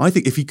I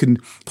think if he can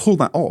pull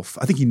that off,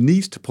 I think he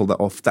needs to pull that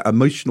off, that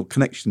emotional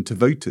connection to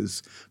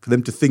voters, for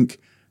them to think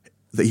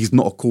that he's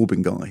not a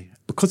Corbyn guy.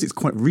 Because it's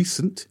quite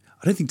recent,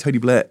 I don't think Tony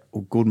Blair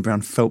or Gordon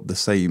Brown felt the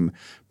same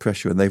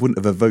pressure, and they wouldn't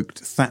have evoked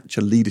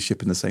Thatcher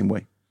leadership in the same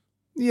way.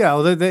 Yeah,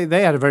 well,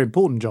 they had a very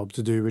important job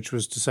to do, which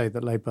was to say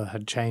that Labour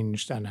had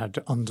changed and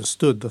had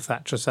understood the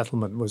Thatcher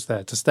settlement was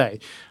there to stay.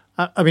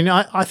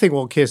 I think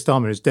what Keir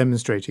Starmer is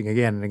demonstrating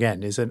again and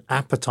again is an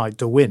appetite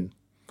to win.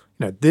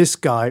 This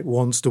guy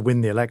wants to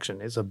win the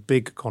election. It's a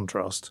big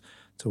contrast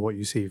to what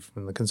you see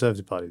from the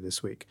Conservative Party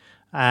this week.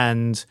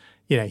 And,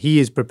 he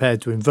is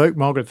prepared to invoke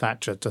Margaret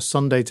Thatcher to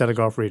Sunday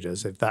Telegraph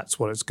readers if that's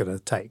what it's going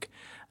to take.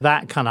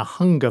 That kind of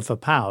hunger for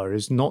power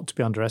is not to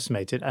be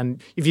underestimated.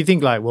 And if you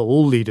think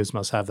all leaders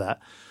must have that,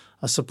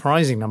 a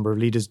surprising number of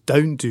leaders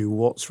don't do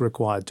what's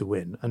required to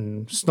win.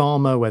 And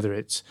Starmer, whether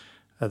it's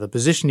the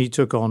position he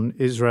took on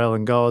Israel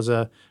and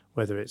Gaza,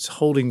 whether it's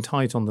holding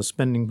tight on the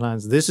spending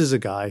plans, this is a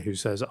guy who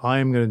says, I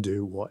am going to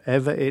do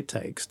whatever it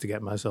takes to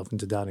get myself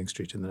into Downing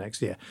Street in the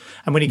next year.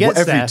 And when he gets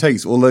whatever it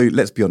takes, although,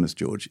 let's be honest,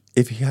 George,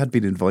 if he had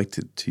been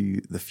invited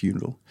to the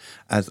funeral,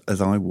 as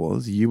I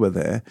was, you were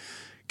there,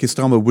 Keir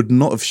Starmer would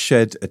not have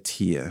shed a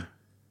tear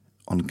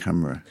on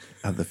camera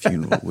at the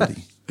funeral, would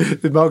he?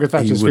 The Margaret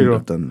Thatcher's funeral. He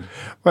wouldn't have done.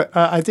 Well,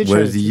 I did.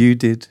 Whereas you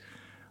did.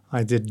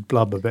 I did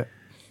blub a bit.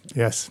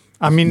 Yes.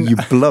 You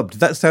blubbed.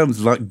 That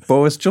sounds like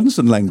Boris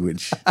Johnson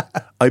language.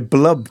 I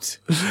blubbed.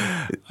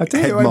 I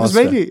tell you,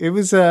 it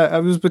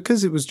was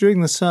because it was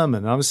during the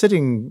sermon. I was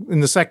sitting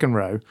in the second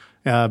row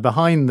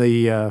behind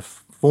the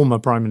former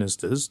prime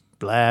ministers,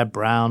 Blair,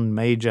 Brown,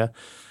 Major,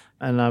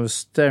 and I was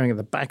staring at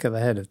the back of the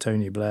head of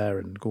Tony Blair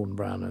and Gordon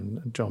Brown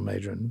and John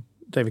Major and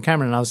David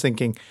Cameron, and I was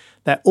thinking,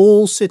 they're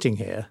all sitting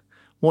here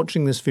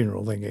watching this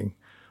funeral thinking,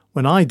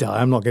 when I die,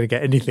 I'm not going to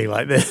get anything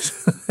like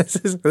this. This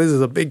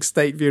is a big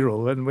state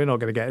funeral, and we're not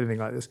going to get anything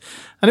like this.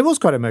 And it was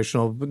quite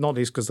emotional, but not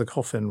least because the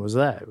coffin was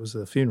there. It was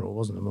the funeral,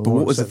 wasn't it? But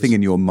what was the thing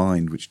in your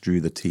mind which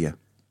drew the tear?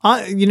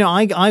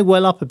 I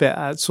well up a bit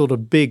at sort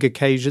of big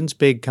occasions,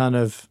 big kind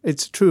of.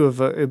 It's true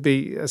of it'd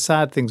be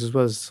sad things as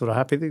well as sort of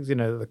happy things.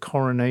 The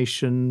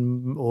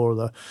coronation or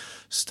the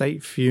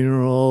state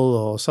funeral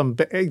or some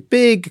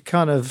big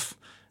kind of,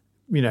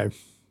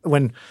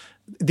 when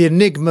the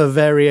Enigma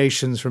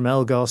variations from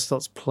Elgar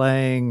starts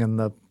playing and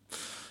the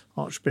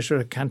Archbishop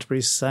of Canterbury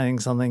is saying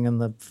something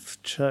and the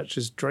church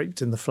is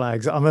draped in the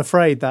flags. I'm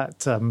afraid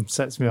that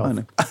sets me off. I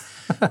know.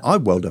 I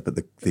welled up at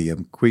the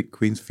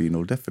Queen's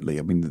funeral, definitely.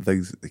 I mean,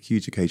 the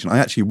huge occasion. I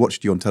actually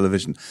watched you on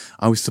television.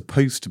 I was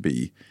supposed to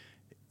be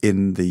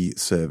in the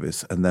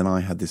service, and then I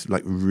had this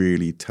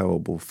really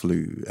terrible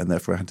flu, and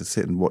therefore I had to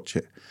sit and watch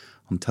it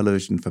on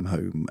television from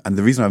home. And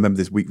the reason I remember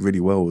this week really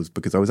well was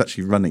because I was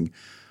actually running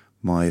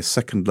my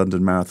second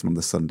London marathon on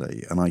the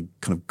Sunday, and I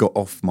kind of got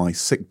off my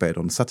sick bed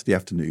on Saturday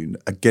afternoon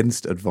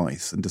against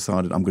advice and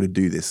decided I'm going to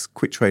do this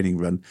quick training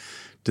run,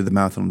 did the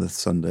marathon on the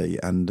Sunday,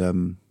 and I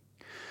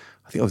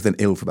think I was then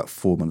ill for about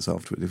 4 months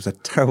afterwards. It was a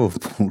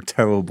terrible,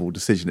 terrible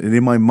decision. And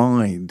in my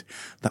mind,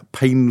 that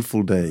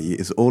painful day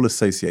is all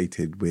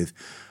associated with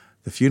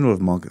the funeral of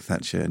Margaret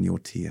Thatcher and your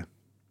tear.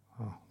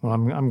 Oh, well,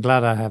 I'm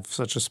glad I have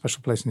such a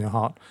special place in your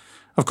heart.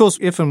 Of course,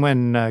 if and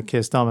when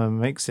Keir Starmer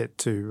makes it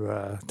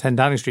to 10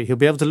 Downing Street, he'll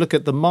be able to look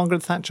at the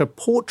Margaret Thatcher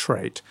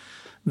portrait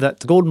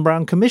that Gordon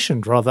Brown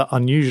commissioned rather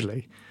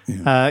unusually.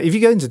 Yeah. If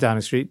you go into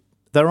Downing Street,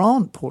 there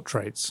aren't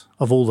portraits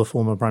of all the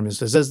former prime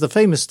ministers. There's the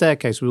famous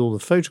staircase with all the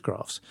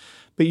photographs,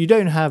 but you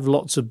don't have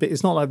lots of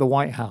it's not like the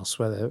White House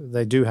where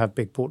they do have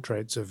big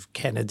portraits of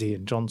Kennedy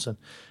and Johnson.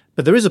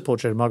 But there is a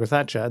portrait of Margaret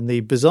Thatcher, and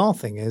the bizarre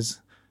thing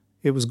is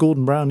it was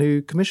Gordon Brown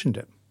who commissioned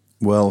it.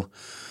 Well,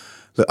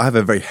 look, I have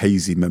a very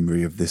hazy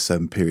memory of this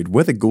period.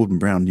 Whether Gordon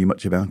Brown knew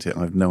much about it,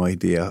 I have no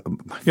idea.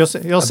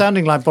 You're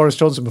sounding like Boris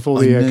Johnson before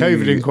the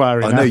COVID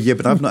inquiry. I know, yeah,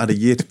 but I've not had a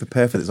year to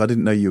prepare for this. I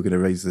didn't know you were going to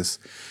raise this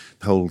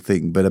whole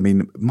thing. But I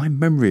mean, my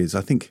memory is,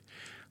 I think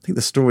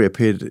the story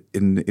appeared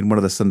in one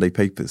of the Sunday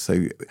papers.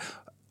 So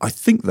I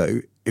think,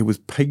 though, it was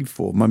paid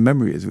for. My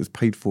memory is it was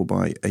paid for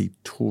by a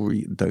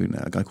Tory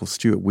donor, a guy called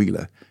Stuart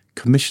Wheeler,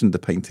 commissioned the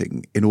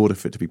painting in order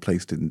for it to be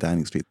placed in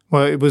Downing Street.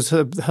 Well, it was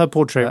her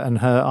portrait and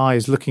her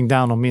eyes looking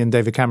down on me and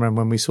David Cameron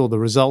when we saw the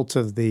result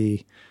of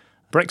the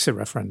Brexit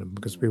referendum,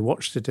 because we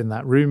watched it in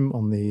that room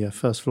on the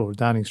first floor of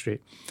Downing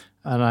Street.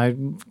 And I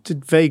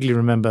did vaguely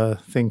remember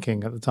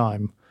thinking at the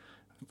time,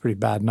 pretty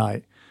bad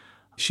night,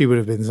 she would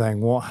have been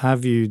saying, "What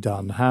have you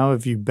done? How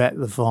have you bet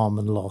the farm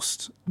and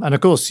lost?" And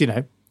of course,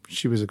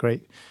 she was a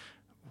great,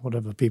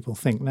 whatever people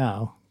think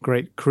now,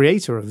 great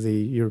creator of the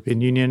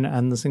European Union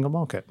and the single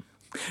market.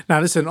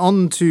 Now, listen,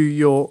 on to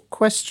your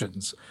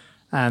questions.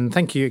 And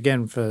thank you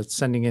again for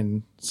sending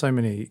in so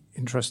many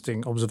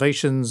interesting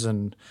observations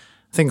and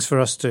things for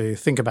us to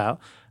think about.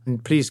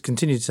 And please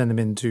continue to send them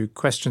in to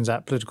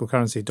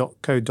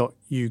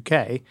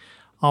questions@politicalcurrency.co.uk.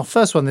 Our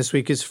first one this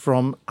week is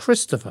from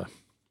Christopher.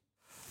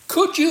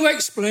 Could you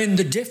explain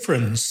the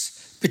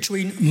difference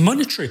between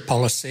monetary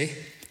policy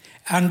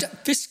and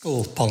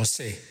fiscal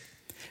policy?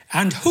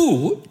 And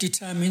who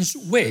determines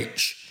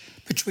which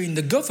between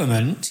the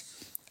government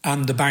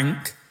and the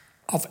Bank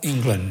of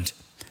England?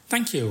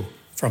 Thank you.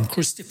 From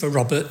Christopher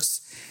Roberts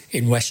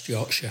in West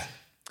Yorkshire.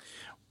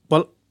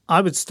 Well,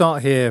 I would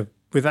start here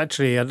with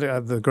actually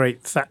the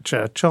great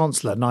Thatcher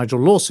Chancellor, Nigel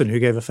Lawson, who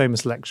gave a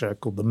famous lecture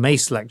called the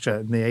Mace Lecture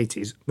in the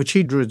 80s, which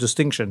he drew a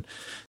distinction.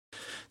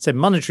 Said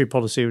monetary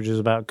policy, which is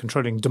about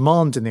controlling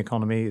demand in the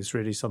economy, is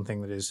really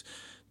something that is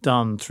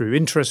done through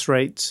interest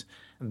rates.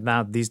 And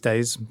now, these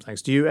days,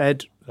 thanks to you,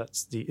 Ed,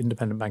 that's the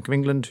Independent Bank of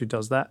England who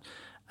does that.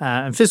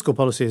 And fiscal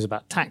policy is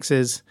about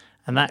taxes,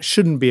 and that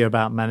shouldn't be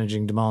about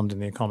managing demand in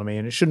the economy,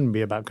 and it shouldn't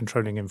be about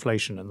controlling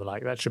inflation and the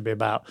like. That should be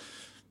about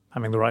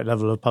having the right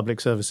level of public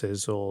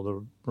services or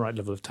the right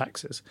level of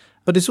taxes.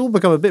 But it's all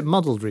become a bit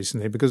muddled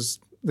recently because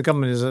the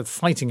government is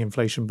fighting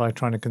inflation by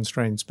trying to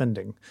constrain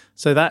spending.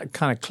 So that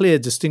kind of clear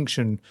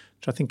distinction,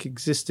 which I think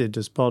existed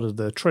as part of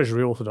the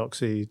Treasury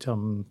orthodoxy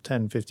 10,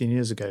 15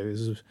 years ago,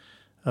 is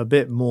a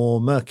bit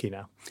more murky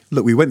now.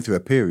 Look, we went through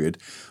a period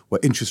where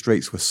interest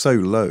rates were so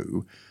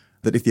low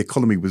that if the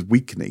economy was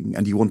weakening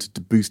and you wanted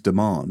to boost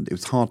demand, it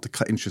was hard to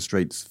cut interest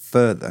rates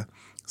further.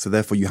 So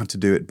therefore you had to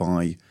do it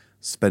by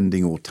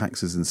spending or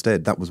taxes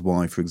instead. That was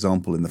why, for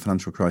example, in the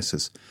financial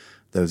crisis,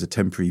 there was a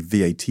temporary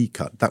VAT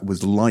cut. That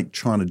was like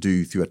trying to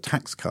do through a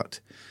tax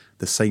cut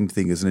the same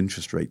thing as an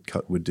interest rate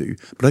cut would do.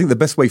 But I think the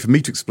best way for me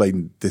to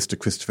explain this to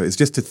Christopher is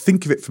just to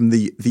think of it from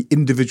the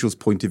individual's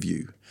point of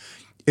view.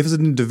 If as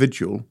an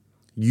individual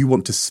you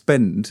want to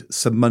spend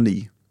some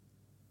money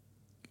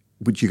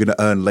which you're going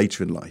to earn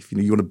later in life.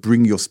 You want to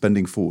bring your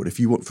spending forward. If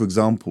you want, for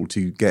example,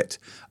 to get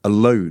a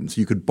loan,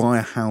 so you could buy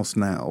a house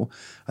now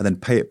and then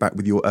pay it back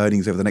with your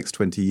earnings over the next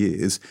 20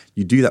 years,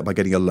 you do that by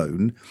getting a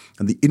loan,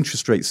 and the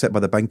interest rate set by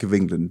the Bank of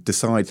England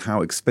decides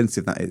how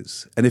expensive that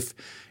is. And if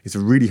it's a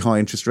really high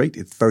interest rate,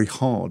 it's very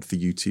hard for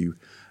you to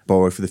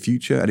borrow for the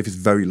future. And if it's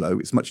very low,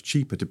 it's much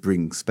cheaper to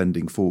bring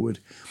spending forward.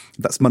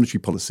 That's monetary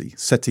policy,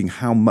 setting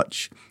how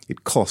much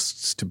it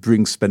costs to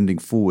bring spending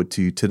forward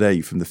to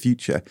today from the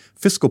future.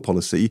 Fiscal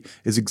policy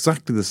is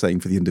exactly the same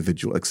for the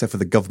individual, except for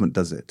the government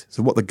does it.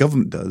 So what the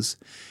government does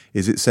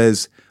is it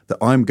says that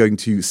I'm going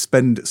to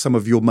spend some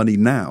of your money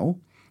now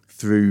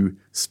through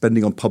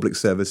spending on public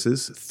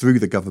services through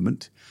the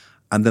government,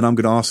 and then I'm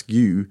going to ask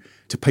you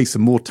to pay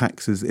some more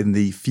taxes in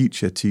the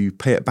future to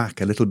pay it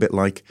back, a little bit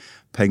like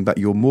paying back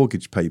your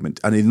mortgage payment.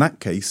 And in that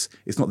case,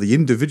 it's not the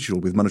individual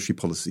with monetary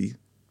policy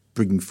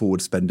bringing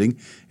forward spending,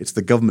 it's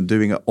the government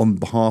doing it on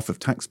behalf of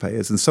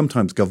taxpayers. And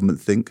sometimes government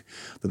think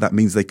that that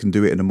means they can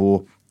do it in a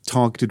more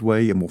targeted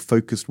way, a more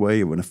focused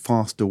way, or in a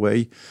faster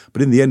way.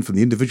 But in the end, from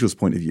the individual's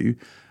point of view,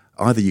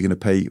 either you're going to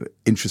pay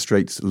interest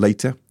rates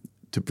later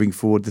to bring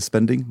forward the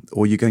spending,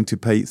 or you're going to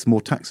pay some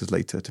more taxes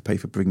later to pay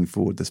for bringing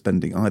forward the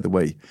spending. Either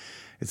way,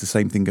 it's the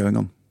same thing going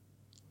on.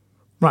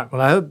 Right.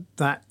 Well, I hope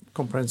that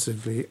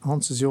comprehensively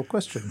answers your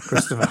question,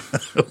 Christopher.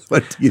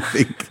 What do you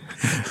think?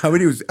 I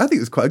think it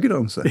was quite a good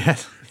answer.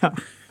 Yes.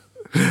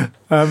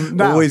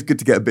 Always good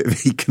to get a bit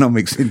of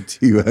economics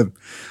into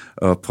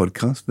our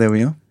podcast. There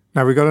we are.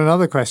 Now we've got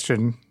another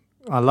question.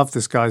 I love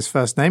this guy's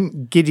first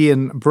name,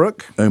 Gideon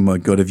Brooke. Oh my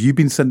God, have you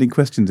been sending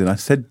questions in? I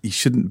said you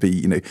shouldn't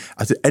be,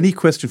 I said any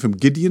question from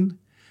Gideon,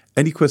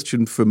 any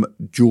question from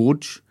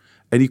George,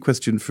 any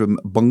question from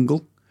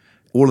Bungle,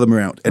 all of them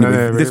are out.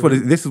 Anyway,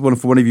 this is one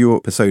for one of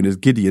your personas,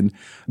 Gideon.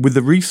 With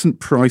the recent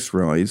price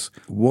rise,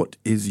 what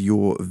is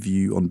your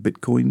view on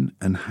Bitcoin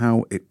and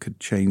how it could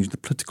change the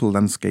political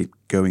landscape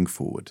going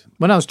forward?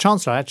 When I was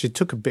Chancellor, I actually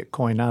took a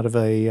Bitcoin out of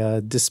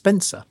a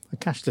dispenser, a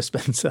cash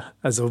dispenser,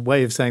 as a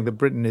way of saying that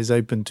Britain is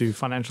open to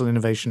financial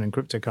innovation and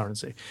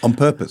cryptocurrency. On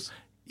purpose?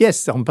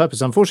 Yes, on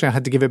purpose. Unfortunately, I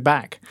had to give it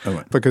back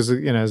because,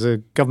 as a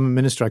government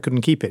minister, I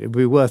couldn't keep it. It would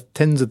be worth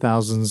tens of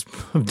thousands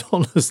of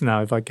dollars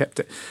now if I kept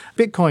it.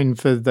 Bitcoin,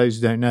 for those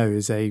who don't know,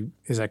 is a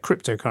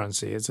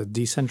cryptocurrency. It's a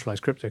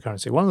decentralized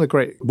cryptocurrency. One of the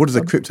great. What does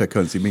a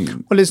cryptocurrency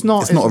mean? Well, it's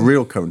not a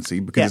real currency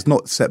because it's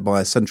not set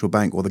by a central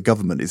bank or the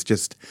government. It's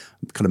just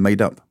kind of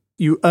made up.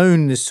 You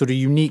own this sort of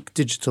unique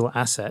digital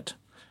asset.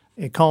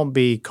 It can't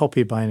be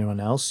copied by anyone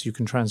else. You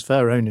can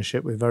transfer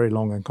ownership with very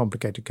long and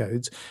complicated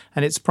codes.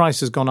 And its price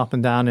has gone up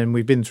and down, and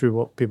we've been through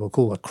what people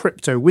call a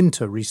crypto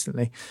winter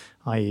recently,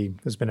 i.e.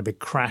 there's been a big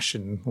crash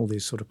in all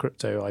these sort of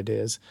crypto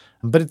ideas.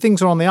 But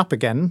things are on the up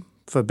again,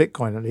 for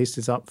Bitcoin at least.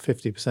 It's up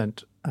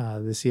 50%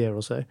 this year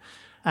or so.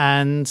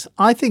 And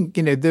I think,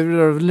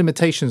 there are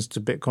limitations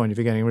to Bitcoin if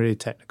you're getting really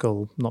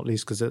technical, not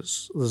least because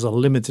there's a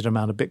limited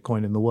amount of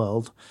Bitcoin in the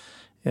world.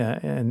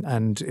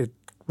 And it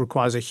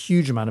requires a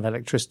huge amount of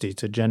electricity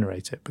to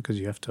generate it because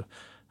you have to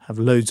have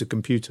loads of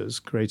computers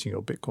creating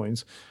your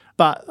Bitcoins.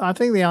 But I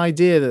think the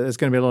idea that there's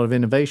going to be a lot of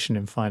innovation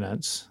in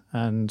finance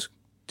and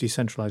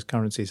decentralized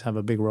currencies have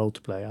a big role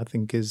to play, I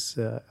think is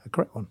a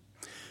correct one.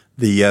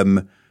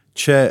 The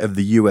chair of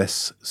the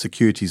US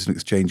Securities and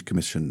Exchange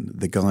Commission,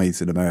 the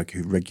guys in America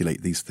who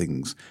regulate these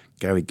things,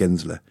 Gary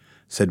Gensler,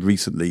 said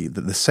recently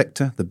that the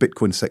sector, the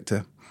Bitcoin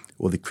sector,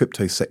 or the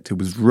crypto sector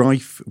was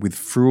rife with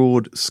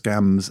fraud,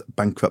 scams,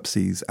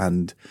 bankruptcies,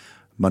 and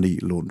money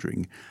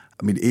laundering.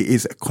 I mean, it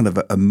is kind of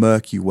a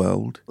murky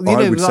world.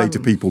 I would say to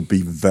people,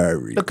 be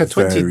very,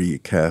 very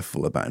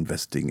careful about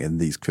investing in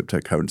these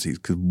cryptocurrencies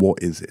because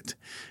what is it?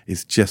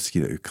 It's just,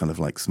 kind of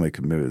like smoke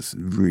and mirrors,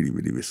 really,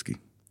 really risky.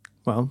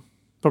 Well,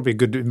 probably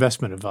good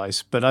investment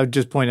advice, but I would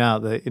just point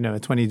out that, a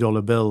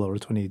 $20 bill or a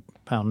 £20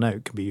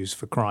 note can be used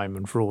for crime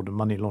and fraud and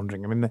money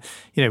laundering. I mean,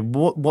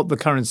 what the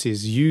currency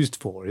is used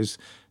for is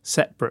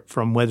separate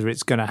from whether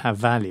it's going to have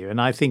value. And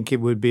I think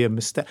it would be a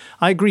mistake.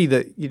 I agree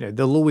that,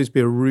 there'll always be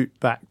a route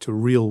back to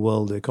real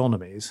world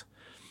economies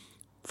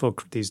for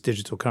these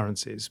digital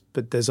currencies,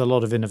 but there's a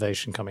lot of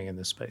innovation coming in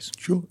this space.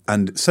 Sure.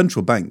 And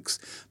central banks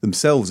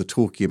themselves are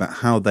talking about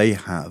how they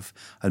have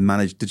and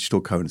manage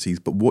digital currencies,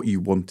 but what you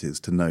want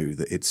is to know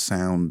that it's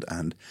sound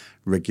and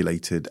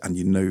regulated and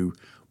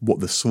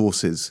what the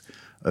source is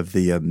of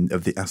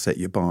the asset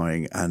you're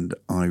buying. And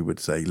I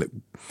would say, look,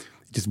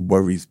 it just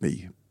worries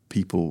me,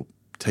 people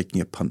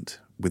taking a punt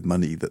with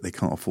money that they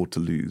can't afford to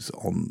lose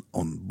on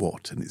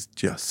what, and it's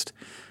just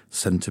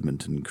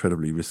sentiment and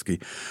incredibly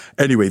risky.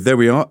 Anyway, there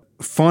we are.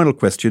 Final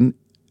question.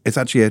 It's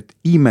actually an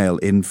email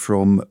in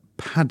from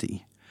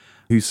Paddy,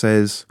 who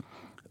says,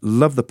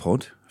 love the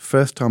pod.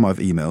 First time I've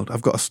emailed.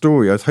 I've got a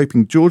story I was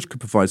hoping George could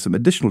provide some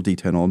additional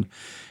detail on.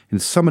 In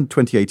summer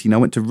 2018, I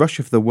went to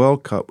Russia for the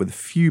World Cup with a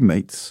few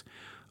mates.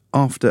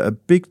 After a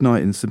big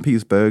night in St.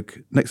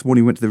 Petersburg, next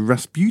morning we went to the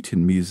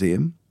Rasputin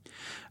Museum,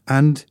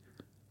 and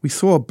we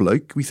saw a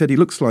bloke. We said he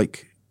looks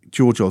like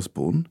George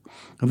Osborne.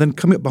 And then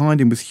coming up behind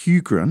him was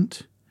Hugh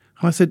Grant.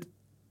 And I said,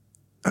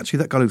 actually,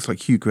 that guy looks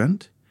like Hugh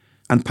Grant.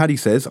 And Paddy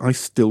says, I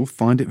still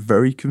find it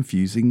very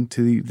confusing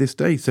to this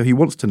day. So he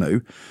wants to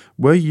know,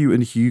 were you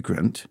and Hugh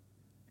Grant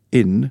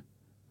in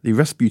the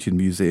Rasputin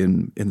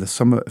Museum in the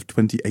summer of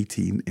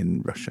 2018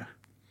 in Russia?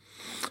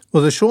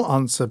 Well, the short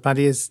answer,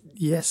 Paddy, is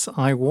yes,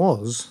 I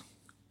was.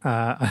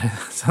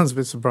 Sounds a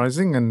bit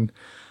surprising. And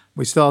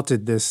we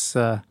started this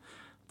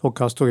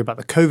podcast talking about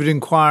the COVID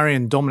inquiry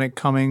and Dominic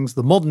Cummings,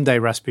 the modern day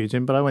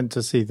Rasputin, but I went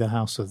to see the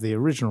house of the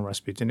original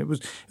Rasputin. It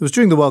was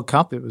during the World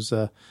Cup. It was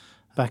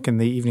back in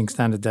the Evening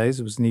Standard days.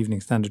 It was an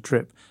Evening Standard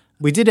trip.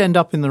 We did end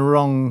up in the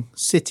wrong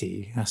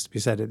city, has to be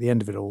said, at the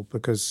end of it all,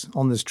 because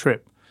on this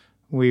trip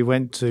we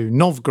went to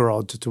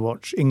Novgorod to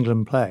watch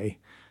England play.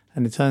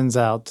 And it turns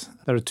out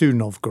there are two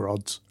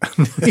Novgorods.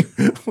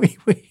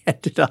 we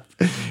ended up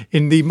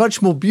in the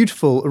much more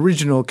beautiful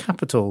original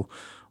capital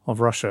of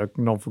Russia,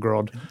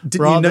 Novgorod.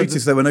 Didn't you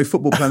notice there were no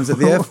football plans at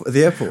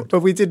the airport? But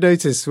we did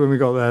notice when we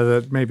got there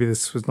that maybe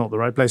this was not the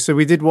right place. So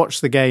we did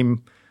watch the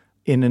game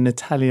in an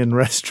Italian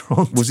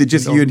restaurant. Was it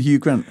just you and Hugh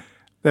Grant?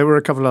 There were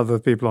a couple of other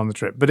people on the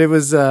trip, but it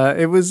was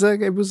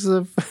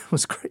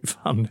great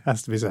fun,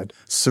 has to be said.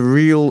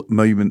 Surreal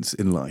moments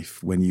in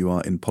life when you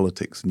are in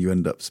politics and you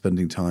end up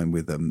spending time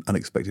with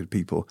unexpected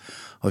people.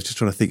 I was just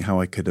trying to think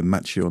how I could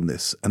match you on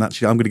this. And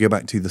actually, I'm going to go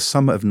back to the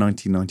summer of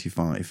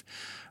 1995.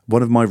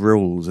 One of my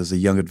roles as a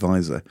young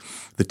advisor,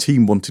 the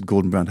team wanted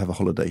Gordon Brown to have a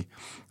holiday.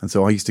 And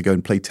so I used to go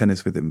and play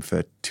tennis with him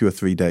for 2 or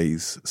 3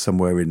 days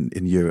somewhere in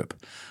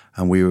Europe.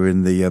 And we were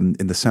in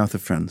the south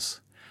of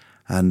France.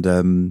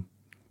 And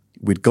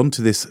we'd gone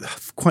to this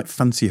quite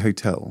fancy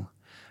hotel.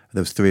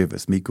 There was 3 of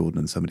us, me, Gordon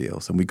and somebody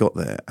else. And we got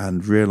there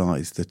and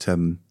realised that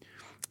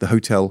the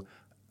hotel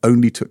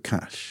only took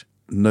cash,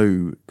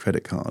 no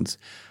credit cards.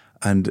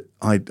 And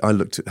I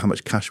looked at how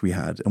much cash we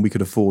had, and we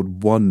could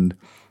afford 1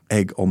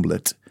 egg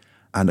omelette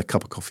and a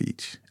cup of coffee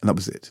each. And that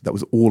was it. That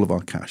was all of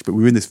our cash. But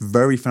we were in this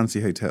very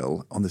fancy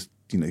hotel on this,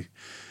 the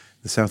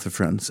south of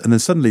France. And then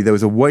suddenly there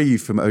was a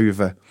wave from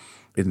over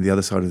in the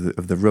other side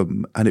of the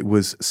room. And it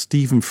was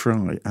Stephen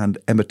Fry and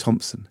Emma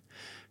Thompson,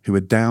 who were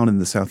down in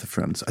the south of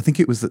France. I think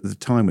it was at the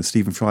time when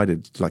Stephen Fry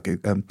had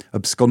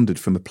absconded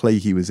from a play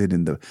he was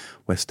in the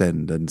West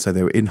End. And so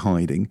they were in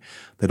hiding.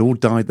 They'd all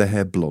dyed their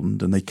hair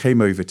blonde, and they came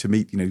over to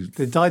meet,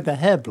 They dyed their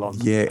hair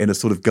blonde? Yeah, in a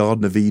sort of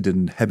Garden of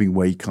Eden,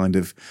 Hemingway kind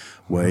of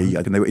way. Mm-hmm.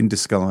 And they were in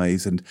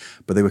disguise,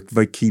 but they were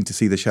very keen to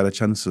see the Shadow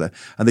Chancellor.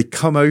 And they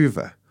come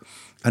over.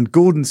 And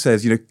Gordon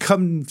says,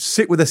 come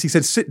sit with us. He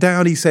said, sit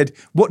down. He said,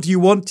 what do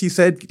you want? He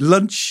said,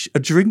 lunch, a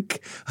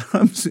drink. And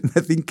I'm sitting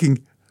there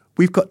thinking,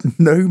 we've got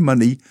no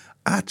money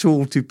at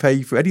all to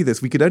pay for any of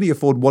this. We could only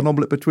afford 1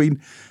 omelette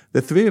between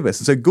the 3 of us.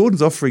 And so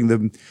Gordon's offering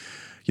them,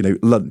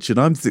 lunch. And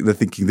I'm sitting there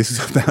thinking this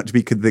is about to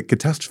be the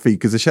catastrophe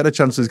because the Shadow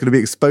Chancellor is going to be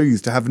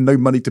exposed to have no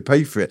money to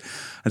pay for it.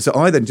 And so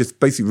I then just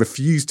basically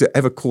refused to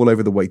ever call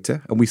over the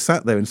waiter. And we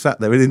sat there. And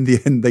in the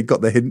end, they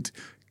got the hint,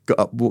 got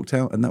up, walked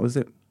out, and that was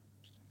it.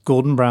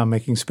 Gordon Brown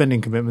making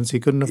spending commitments he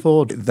couldn't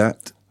afford.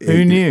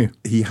 Who knew?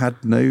 He had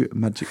no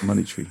magic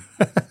money tree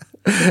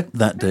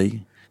that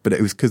day. But it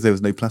was because there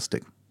was no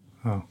plastic.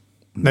 Oh,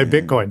 no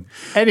Bitcoin.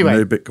 Anyway.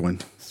 No Bitcoin.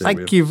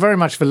 Thank you very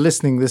much for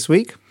listening this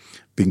week.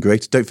 Been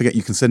great. Don't forget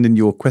you can send in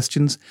your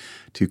questions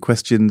to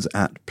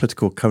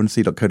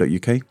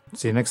questions@politicalcurrency.co.uk.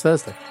 See you next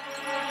Thursday.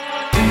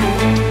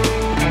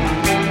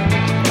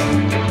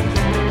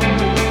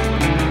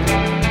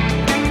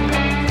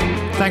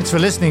 Thanks for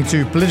listening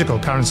to Political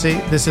Currency.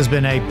 This has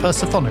been a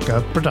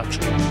Persephonica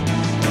production.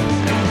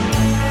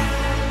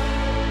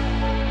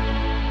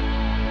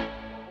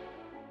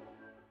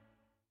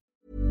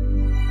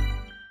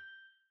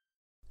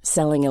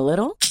 Selling a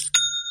little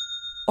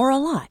or a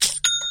lot?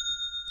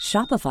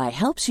 Shopify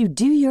helps you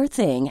do your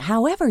thing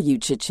however you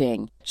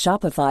cha-ching.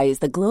 Shopify is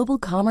the global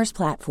commerce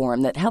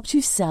platform that helps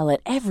you sell at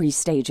every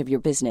stage of your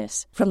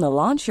business. From the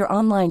launch your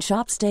online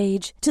shop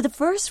stage to the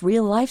first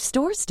real-life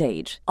store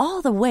stage,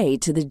 all the way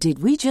to the did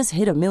we just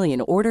hit a million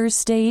orders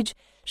stage.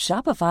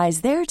 Shopify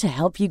is there to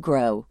help you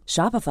grow.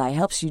 Shopify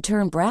helps you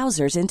turn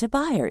browsers into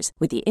buyers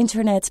with the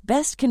internet's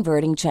best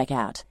converting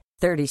checkout.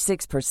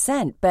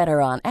 36%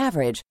 better on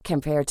average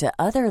compared to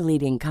other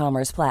leading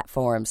commerce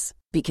platforms.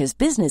 Because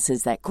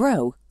businesses that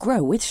grow,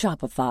 grow with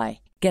Shopify.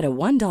 Get a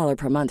 $1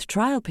 per month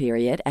trial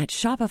period at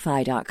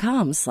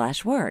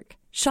shopify.com/work.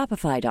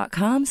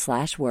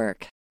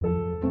 Shopify.com/work.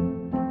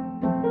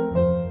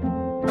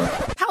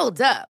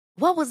 Hold up.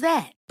 What was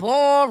that?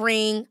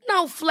 Boring.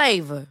 No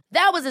flavor.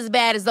 That was as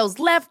bad as those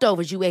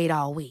leftovers you ate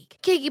all week.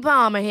 Keke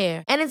Palmer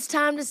here. And it's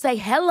time to say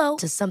hello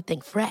to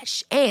something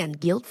fresh and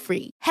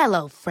guilt-free.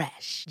 Hello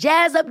Fresh.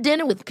 Jazz up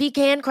dinner with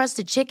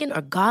pecan-crusted chicken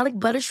or garlic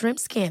butter shrimp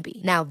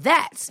scampi. Now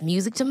that's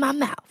music to my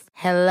mouth.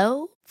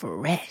 Hello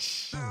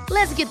Fresh.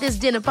 Let's get this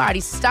dinner party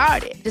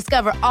started.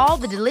 Discover all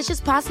the delicious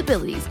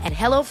possibilities at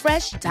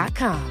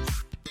HelloFresh.com.